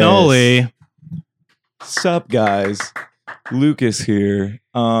 Lucas Zanoli. Sup, guys? Lucas here.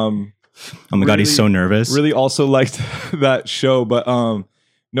 Oh my God, he's so nervous. Really also liked that show, but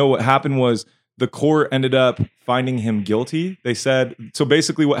no, what happened was the court ended up finding him guilty. They said, so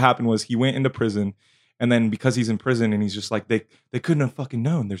basically what happened was he went into prison, and then because he's in prison and he's just like, they couldn't have fucking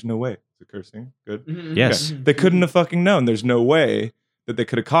known. There's no way. Is it cursing? Good. Yes. Okay. They couldn't have fucking known. There's no way that they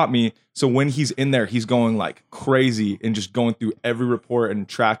could have caught me. So when he's in there, he's going like crazy and just going through every report and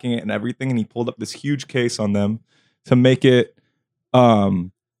tracking it and everything. And he pulled up this huge case on them to make it,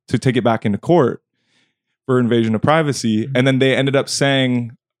 to take it back into court for invasion of privacy. And then they ended up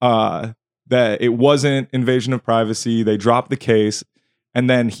saying that it wasn't invasion of privacy. They dropped the case, and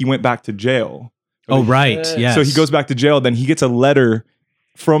then he went back to jail. Oh, right. Yes. So he goes back to jail. Then he gets a letter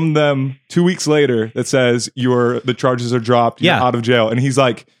from them 2 weeks later that says the charges are dropped. You're out of jail. And he's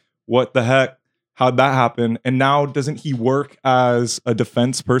like, what the heck? How'd that happen? And now doesn't he work as a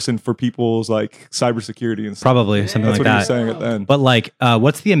defense person for people's like cybersecurity and stuff? Probably something That's like what he that. was saying at the end. But like,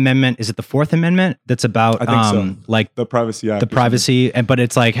 what's the amendment? Is it the Fourth Amendment that's about I think so. like The Privacy Act. the privacy? And but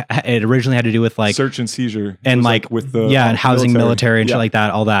it's like it originally had to do with like search and seizure. It and was, like with the and housing, military and shit Yeah. like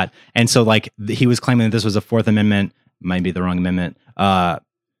that, all that. And so like he was claiming that this was a Fourth Amendment, might be the wrong amendment.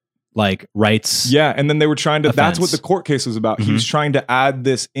 Like rights. Yeah, and then they were trying to. That's what offense. the court case was about. He was trying to add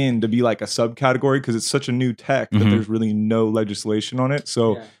this in to be like a subcategory because it's such a new tech that there's really no legislation on it.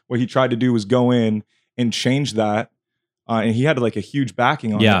 So what he tried to do was go in and change that, and he had like a huge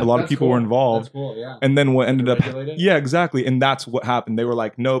backing on it. A lot of people were involved. That's cool, yeah. And then what ended up? regulate it? Yeah, exactly. And that's what happened. They were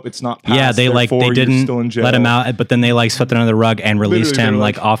like, "Nope, it's not passed." Yeah, they therefore they you're still in didn't jail. let him out, but then they like swept it under the rug and released Literally, him they're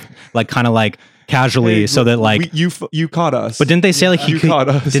like like- off, like kind of like casually, Hey, so that like. you caught us. But didn't they say like he You could, caught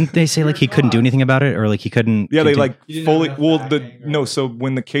us. didn't they say like he couldn't do anything about it or like he couldn't? Yeah, they continue- like fully. Well, so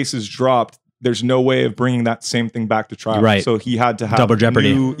when the case is dropped, there's no way of bringing that same thing back to trial. Right. So he had to have Double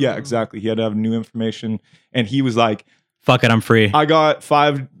jeopardy. Yeah, exactly. He had to have new information, and he was like, fuck it, I'm free. "I got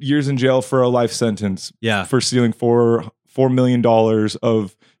 5 years in jail for a life sentence Yeah. for stealing $4 million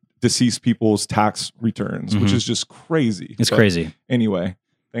of deceased people's tax returns, which is just crazy. It's But crazy. Anyway,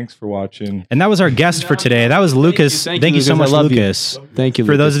 thanks for watching. And that was our guest for today. That was Lucas. Thank Thank you, you so Lucas. much, I love you. Lucas. Thank you,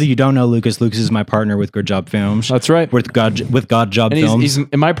 For those Lucas. of you who don't know Lucas is my partner with Good Job Films. That's right. With God Job And Films. he's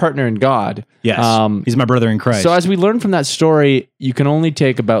my partner in God. Yes. He's my brother in Christ. So as we learned from that story, you can only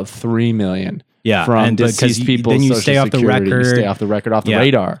take about 3 million yeah, from and because deceased people. then you Social stay off the Security, you record, stay off the record, off the Yeah,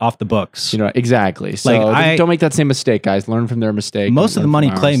 radar. off the books. You know exactly. So Like, don't make that same mistake, guys. Learn from their mistake. Most of the Learn money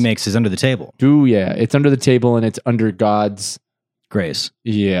from Clay ours. makes is under the table. Do yeah, it's under the table and it's under God's. Grace.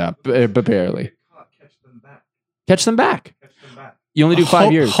 Yeah, but barely. Catch them back. You only do 5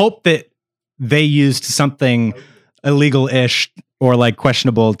 Hope- years. Hope that they used something illegal-ish or like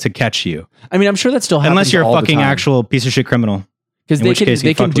questionable to catch you. I mean, I'm sure that still happens. Unless you're a all the fucking time. actual piece of shit criminal. Because In they which can case, you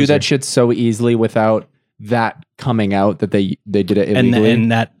they can fuck do loser. that shit so easily without that coming out that they did it And, illegally.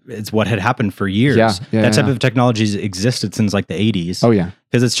 and that is what had happened for years. Yeah, yeah, that type yeah. of technology has existed since like the 80s. oh yeah.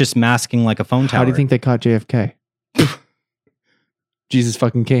 Because it's just masking like a phone tower. How do you think they caught JFK? Jesus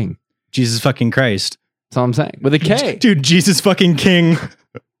fucking King. Jesus fucking Christ. That's all I'm saying. With a K. Dude, Jesus fucking King.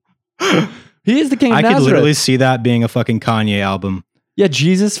 He is the King of I could Nazareth. literally see that being a fucking Kanye album. Yeah,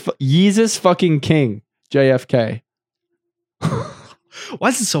 Jesus fucking King. JFK. Why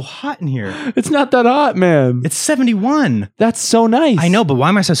is it so hot in here? It's not that hot, man. It's 71. That's so nice. I know, but why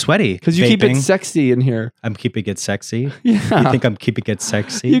am I so sweaty? Because you keep it Vaping. sexy in here. I'm keeping it sexy. Yeah. You think I'm keeping it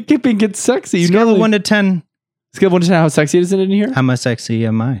sexy? You're keeping it sexy. You Scale of normally- 1 to 10. Scale of 1 to 10, how sexy is it in here? How much sexy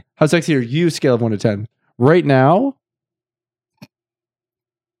am I? How sexy are you? Scale of 1 to 10. Right now,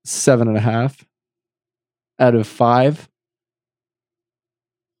 7.5 out of 5.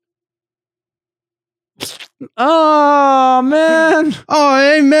 Oh man!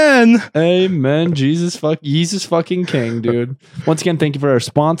 Oh, amen. Amen. Jesus fucking King, dude. Once again, thank you for our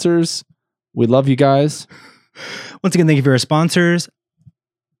sponsors. We love you guys. Once again, thank you for our sponsors.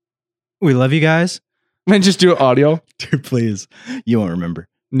 We love you guys. Man, just do audio. Dude, please. You won't remember.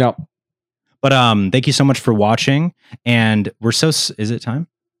 No, But thank you so much for watching. And we're so is it time?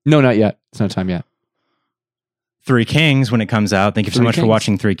 no, not yet. It's not time yet. Three Kings when it comes out. Thank you so Three much for Kings.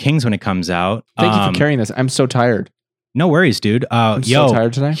 watching Three Kings when it comes out. Thank you for carrying this. I'm so tired. No worries, dude. I'm Yo, so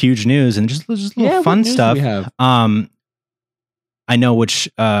tired today. huge news and just little what fun news do stuff. we have? I know which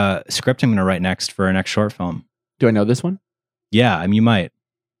script I'm going to write next for our next short film. Do I know this one? Yeah, I mean, you might.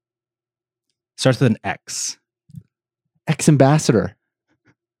 Starts with an X. Ex Ambassador.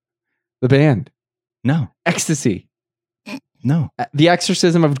 The band. No, Ecstasy. no, The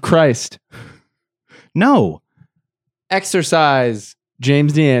Exorcism of Christ. no. Exercise.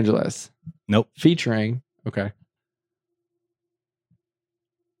 James DeAngelis. Nope. Featuring. Okay.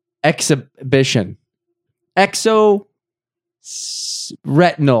 Exhibition.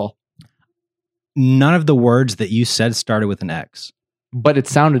 Retinal. None of the words that you said started with an X. But it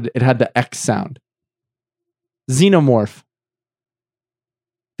had the X sound. Xenomorph.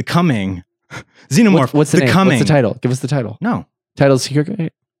 The Coming. Xenomorph. What's the name? Coming. What's the title? Give us the title. No. Title's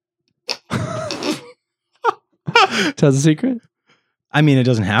secret. Tell's a secret? I mean, it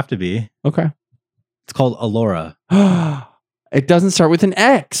doesn't have to be. Okay. It's called Alora. It doesn't start with an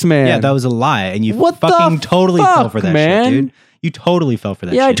X, man. Yeah, that was a lie. And you What the fucking totally fell for fuck, that man? shit, dude. You totally fell for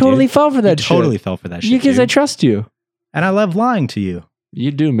that Yeah, shit. I totally dude. fell for that You shit. totally fell for that shit. Because I dude. trust you. And I love lying to you.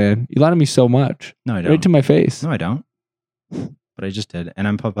 You do, man. You lied to me so much. No, I don't. Right to my face. No, I don't. But I just did. And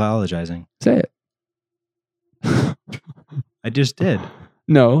I'm apologizing. Say it. I just did.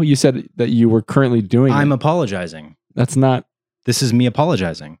 No, you said that you were currently doing I'm it. apologizing. That's not. This is me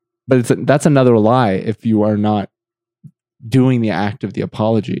apologizing. But that's another lie if you are not doing the act of the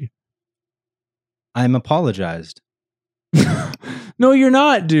apology. I'm apologized. No, you're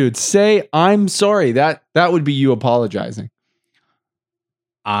not, dude. Say I'm sorry. That would be you apologizing.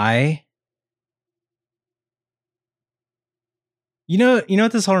 You know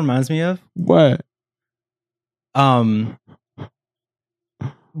what this all reminds me of? What?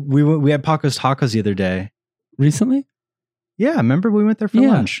 We had Paco's Tacos the other day. Recently? Yeah, remember we went there for Yeah.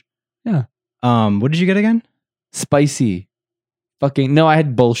 lunch. Yeah. What did you get again? Spicy. Fucking no, I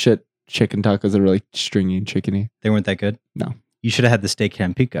had bullshit chicken tacos that are really stringy and chickeny. They weren't that good? No. You should have had the steak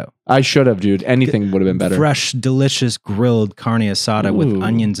Tampico. I should have, dude. Anything would have been better. Fresh, delicious grilled carne asada with Ooh.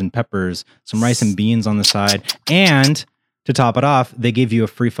 onions and peppers, some rice and beans on the side, and to top it off, they gave you a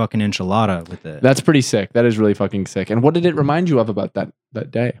free fucking enchilada with it. That's pretty sick. That is really fucking sick. And what did it remind you of about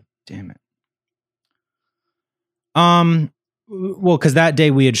that day? Damn it. Well, because that day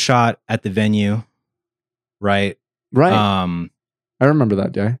we had shot at the venue, right? Right. I I remember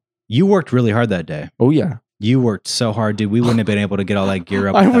that day. You worked really hard that day. Oh yeah. You worked so hard, dude. We wouldn't have been able to get all that gear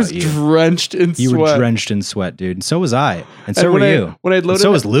up. I without was you. drenched in You sweat. were drenched in sweat, dude. And so was I. And so And were when you. When I And loaded so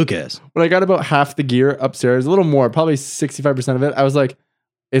it- was Lucas. when I got about half the gear upstairs, a little more, probably 65% of it, I was like,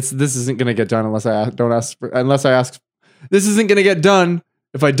 this isn't gonna get done unless I ask. This isn't gonna get done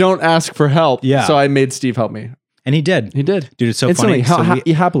if I don't ask for help. Yeah. So I made Steve help me. And he did. He did. Dude, it's so Instantly, funny.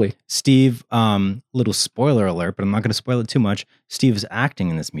 So happily. Steve, little spoiler alert, but I'm not going to spoil it too much. Steve is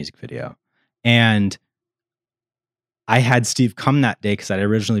acting in this music video. And I had Steve come that day because I'd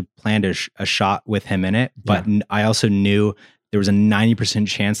originally planned a shot with him in it. But I also knew there was a 90%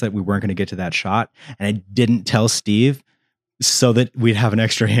 chance that we weren't going to get to that shot. And I didn't tell Steve so that we'd have an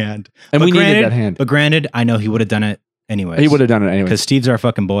extra hand. And But we needed granted- that hand. But granted, I know he would have done it anyways. He would have done it anyway. Because Steve's our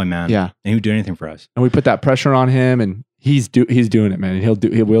fucking boy, man. Yeah. And he would do anything for us. And we put that pressure on him, and he's doing it, man. And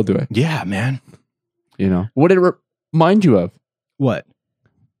he will do it. Yeah, man. You know what did it remind you of? What?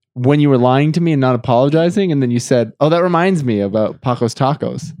 When you were lying to me and not apologizing, and then you said, "Oh, that reminds me about Paco's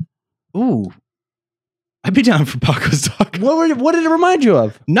Tacos." Ooh. I'd be down for Paco's Tacos. What did it remind you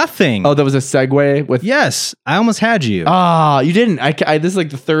of? Nothing. Oh, that was a segue with. Yes, I almost had you. You didn't. I this is like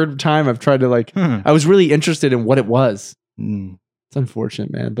the third time I've tried to like. I was really interested in what it was. Mm. It's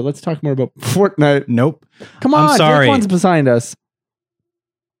unfortunate, man. But let's talk more about Fortnite. Nope. Come on, I'm sorry. One's behind us.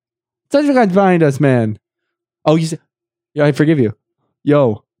 Such a guy's behind us, man. Oh, you said, yeah, I forgive you.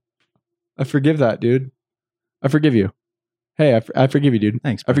 Yo, I forgive that, dude. I forgive you. Hey, I forgive you, dude.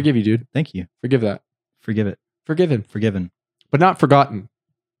 Thanks. I bro. forgive you, dude. Thank you. Forgive that. Forgive it. Forgiven, Forgiven. but not forgotten.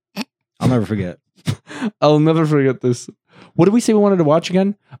 I'll never forget. I'll never forget this. What did we say we wanted to watch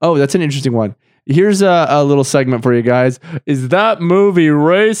again? Oh, that's an interesting one. Here's a little segment for you guys. Is that movie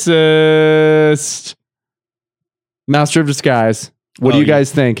racist? Master of Disguise. What do you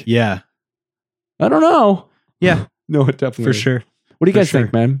guys think? Yeah. I don't know. Yeah. No, it definitely For is. sure. What do you For guys sure.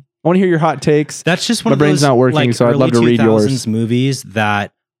 think, man? I want to hear your hot takes. That's just one My of brain's those, not working, like, so I'd love to early read yours. 2000s movies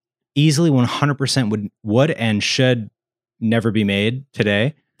that easily 100% would and should never be made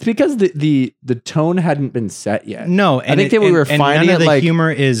today. It's because the tone hadn't been set yet. No, I think that we were finding none of it the like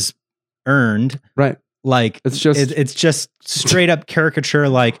humor is earned. right. Like It's just it's just straight up caricature.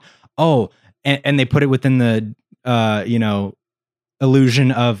 Like, oh, and they put it within the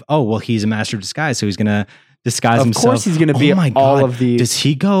illusion of, oh, well, he's a master of disguise, so he's gonna disguise of himself. course he's going to be Oh my all God. of the. Does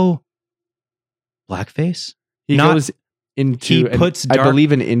he go blackface? he not- goes into. he an- puts I dark-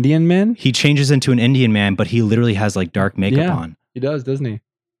 believe an Indian man. He changes into an Indian man, but he literally has like dark makeup Yeah. on. He does, doesn't he?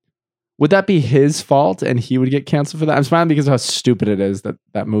 Would that be his fault and he would get canceled for that? I'm smiling because of how stupid it is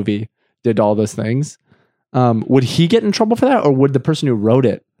that movie did all those things. Would he get in trouble for that, or would the person who wrote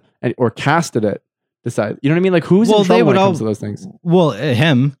it or casted it decide? You know what I mean? Like, who's in trouble when it comes to those things? Well,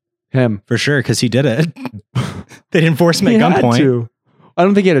 him Him. for sure, because he did it. They didn't force him He at had gunpoint. to. I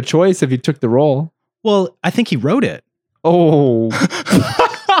don't think he had a choice if he took the role. Well, I think he wrote it. Oh,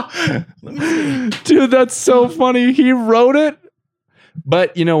 dude, that's so funny. He wrote it.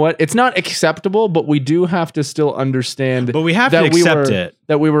 But you know what? It's not acceptable, but we do have to still understand But we have to that we accept were- it.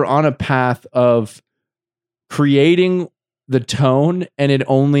 that we were on a path of creating the tone, and it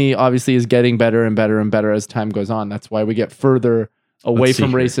only obviously is getting better and better and better as time goes on. That's why we get further away Let's see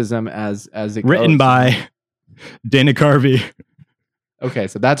from here. racism as it Written goes. by Dana Carvey. Okay,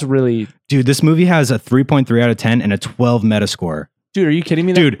 so that's really, Dude, this movie has a 3.3 out of 10 and a 12 Metascore. dude. Are you kidding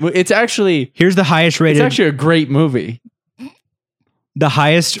me? Dude. It's actually Here's the highest it's rated. actually a great movie the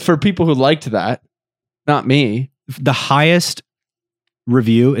highest for people who liked that. Not me. the highest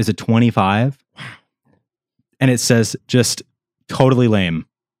review is a 25. And it says just totally lame.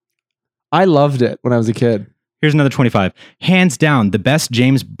 I loved it when I was a kid. Here's another 25. Hands down, the best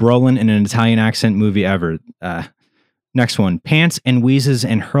James Brolin in an Italian accent movie ever. Next one. Pants and wheezes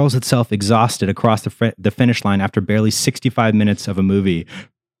and hurls itself exhausted across the finish line after barely 65 minutes of a movie.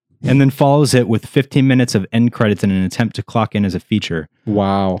 And then follows it with 15 minutes of end credits in an attempt to clock in as a feature.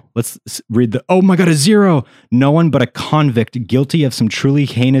 Wow. Let's read oh my God, a 0. No one but a convict guilty of some truly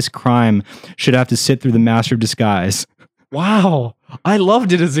heinous crime should have to sit through the Master of Disguise. Wow. I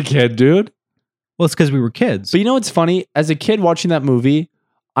loved it as a kid, dude. Well, it's because we were kids. But you know what's funny? As a kid watching that movie,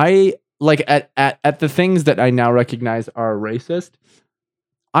 I like at the things that I now recognize are racist.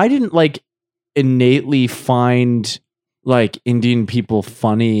 I didn't like innately find like Indian people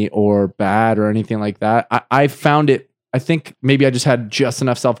funny or bad or anything like that. I found it, I think maybe I just had just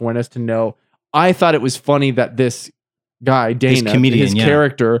enough self-awareness to know. I thought it was funny that this guy, Dana, his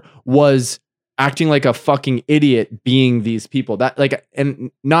character was acting like a fucking idiot being these people. That like, and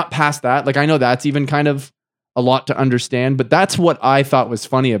not past that, like I know that's even kind of a lot to understand, but that's what I thought was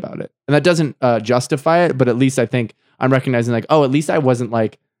funny about it. And that doesn't justify it, but at least I think I'm recognizing like, oh, at least I wasn't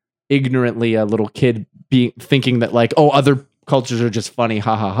like ignorantly a little kid thinking that like, oh, other cultures are just funny,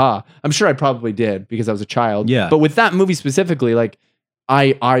 ha ha ha. I'm sure I probably did because I was a child. Yeah. But with that movie specifically, like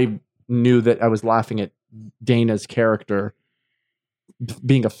I knew that I was laughing at Dana's character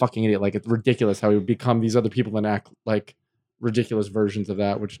being a fucking idiot. Like it's ridiculous how he would become these other people and act like ridiculous versions of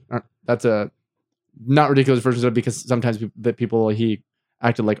that, which that's a not ridiculous versions of it because sometimes the people he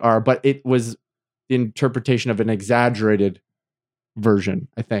acted like are, but it was the interpretation of an exaggerated version,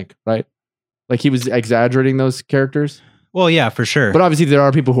 I think, right? Like he was exaggerating those characters. Well, yeah, for sure. But obviously there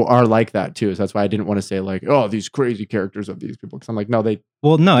are people who are like that too. So that's why I didn't want to say like, oh, these crazy characters of these people. Because I'm like, no,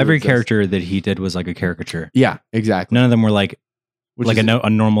 every character that he did was like a caricature. Yeah, exactly. None of them were like a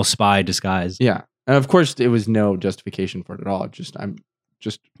normal spy disguise. Yeah. And of course it was no justification for it at all. I'm just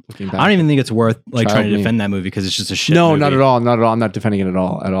looking back. I don't even think it's worth like trying to defend that movie because it's just a shit movie. Not at all. Not at all. I'm not defending it at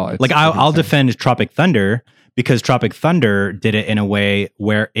all. It's like I'll defend Tropic Thunder because Tropic Thunder did it in a way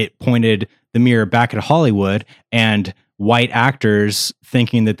where it pointed the mirror back at Hollywood and white actors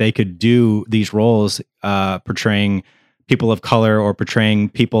thinking that they could do these roles portraying people of color or portraying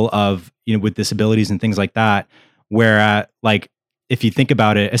people of, with disabilities and things like that. Where like, if you think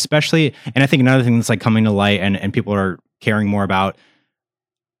about it, especially, and I think another thing that's like coming to light and people are caring more about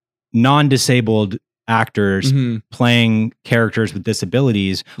non-disabled actors playing characters with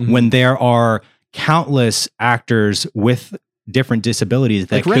disabilities when there are countless actors with different disabilities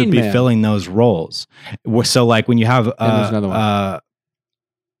that like could be filling those roles. So like when you have there's another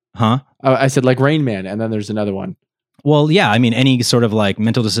one. I said like Rain Man, and then there's another one. Well, yeah, I mean any sort of like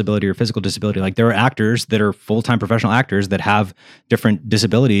mental disability or physical disability, like there are actors that are full-time professional actors that have different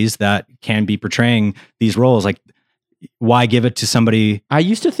disabilities that can be portraying these roles. Like why give it to somebody? I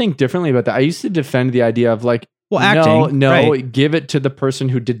used to think differently about that. I used to defend the idea of like, acting, right. Give it to the person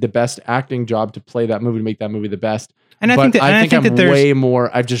who did the best acting job to play that movie, to make that movie the best. And I think that there's way more.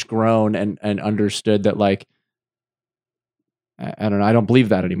 I've just grown and understood that like, I don't know. I don't believe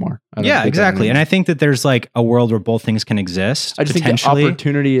that anymore. Yeah, exactly. And I think that there's like a world where both things can exist. I just think the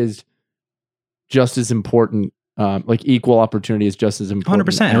opportunity is just as important. Like equal opportunity is just as important.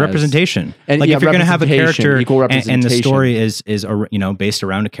 100%. And representation. And like if you're going to have a character and the story is based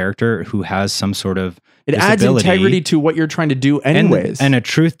around a character who has some sort of it adds integrity to what you're trying to do anyways. And a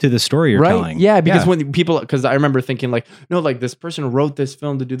truth to the story you're telling. Yeah, because when people, because I remember thinking like, no, like this person wrote this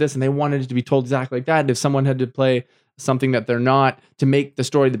film to do this and they wanted it to be told exactly like that. And if someone had to play something that they're not to make the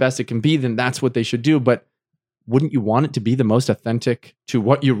story the best it can be, then that's what they should do. But wouldn't you want it to be the most authentic to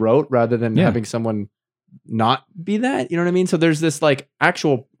what you wrote rather than having someone not be that? You know what I mean? So there's this like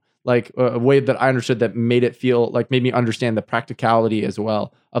actual like a way that I understood that made it feel like made me understand the practicality as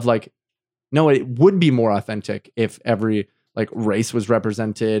well of like, no, it would be more authentic if every like race was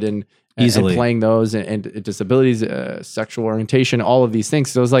represented and playing those and disabilities, sexual orientation, all of these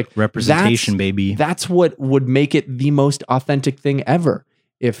things. So it was like representation, baby. That's what would make it the most authentic thing ever.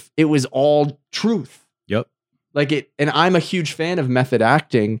 If it was all truth. Yep. Like it, and I'm a huge fan of method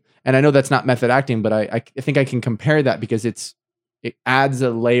acting, and I know that's not method acting, but I think I can compare that because it adds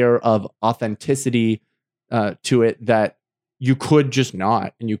a layer of authenticity to it that you could just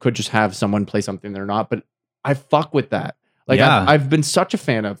not, and you could just have someone play something they're not. But I fuck with that. Like I've been such a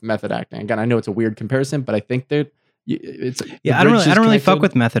fan of method acting. Again, I know it's a weird comparison, but I think that it's I don't really fuck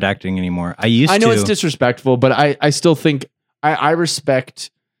with method acting anymore. I know it's disrespectful, but I still think I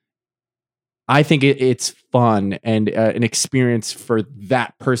respect. I think it's fun and an experience for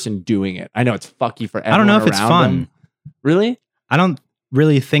that person doing it. I know it's fucky for everyone. I don't know if it's fun. Really? I don't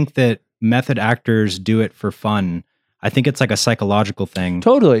really think that method actors do it for fun. I think it's like a psychological thing.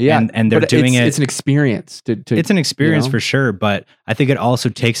 Totally, yeah. And they're But doing it's an experience. It's an experience you know? for sure, but I think it also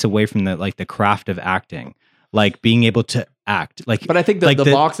takes away from the craft of acting, like being able to act. Like, But I think like the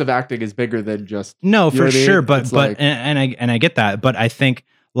box of acting is bigger than just no, you know for what I mean? sure. But It's like- I get that. But I think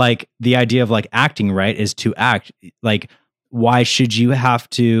like the idea of like acting, right, is to act. Like, why should you have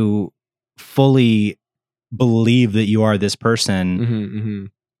to fully believe that you are this person? Mm-hmm.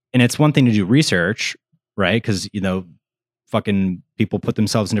 And it's one thing to do research, right? Because, you know, fucking people put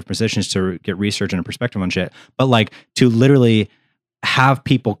themselves in different positions to get research and a perspective on shit. But like to literally have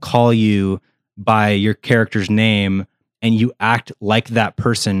people call you by your character's name and you act like that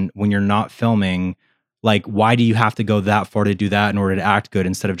person when you're not filming, like, why do you have to go that far to do that in order to act good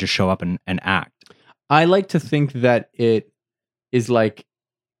instead of just show up and act? I like to think that it is like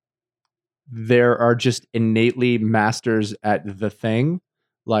there are just innately masters at the thing,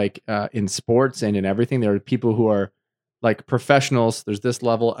 like in sports and in everything. There are people who are like professionals. There's this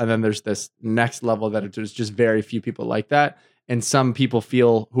level, and then there's this next level that there's just very few people like that. And some people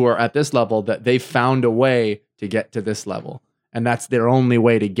feel who are at this level that they found a way to get to this level, and that's their only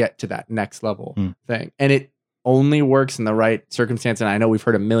way to get to that next level thing. And it only works in the right circumstance. And I know we've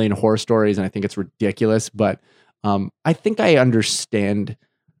heard a million horror stories, and I think it's ridiculous, but I think I understand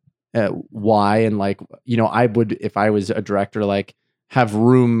why. And like, you know, I would, if I was a director, like have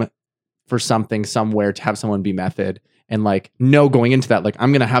room for something somewhere to have someone be method, and like know going into that, like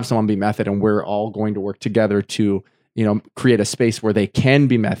I'm going to have someone be method, and we're all going to work together to, you know, create a space where they can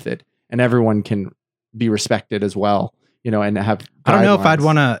be method and everyone can be respected as well, you know, and have. I don't know if I'd guidelines.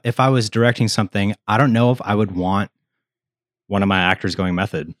 want to, if I was directing something, I don't know if I would want one of my actors going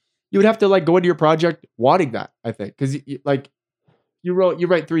method. You would have to like go into your project wanting that, I think, because like you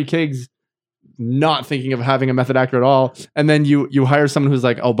write Three Kings not thinking of having a method actor at all, and then you hire someone who's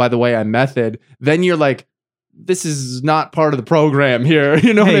like, oh, by the way, I'm method. Then you're like, this is not part of the program here.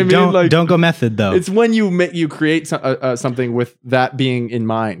 You know what I mean? Don't go method though. It's when you create something with that being in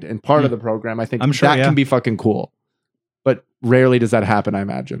mind and part of the program. I think I'm sure, that yeah. can be fucking cool, but rarely does that happen, I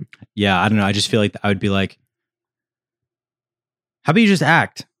imagine. Yeah, I don't know. I just feel like I would be like, how about you just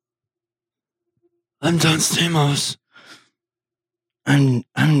act? I'm Don Stamos. I'm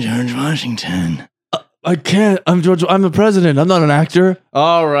George Washington. I can't. I'm George. I'm the president. I'm not an actor.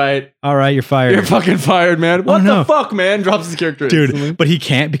 All right, You're fired. you're fucking fired, man. What no. the fuck, man? Drops his character, instantly. Dude, but he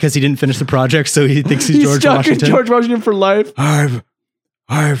can't because he didn't finish the project, so he thinks he's George stuck Washington. in George Washington for life. I've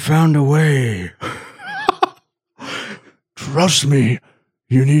found a way. Trust me.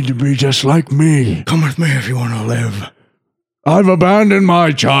 You need to be just like me. Come with me if you want to live. I've abandoned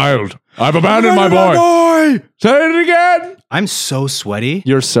my child. I've abandoned my boy. Say it again. I'm so sweaty.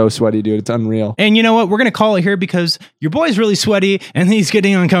 You're so sweaty, dude. It's unreal. And you know what? We're going to call it here because your boy's really sweaty and he's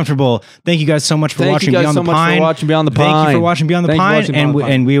getting uncomfortable. Thank you guys so much for Thank watching you guys Beyond so the much Pine. for watching Beyond the Pine. Thank you for watching Beyond the Thank you for Pine. watching Beyond the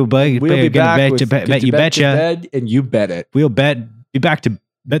Pine. And we'll We'll be back with bet you betcha. and you bet it. We'll be back to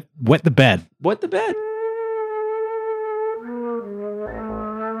wet the bed. What the bed?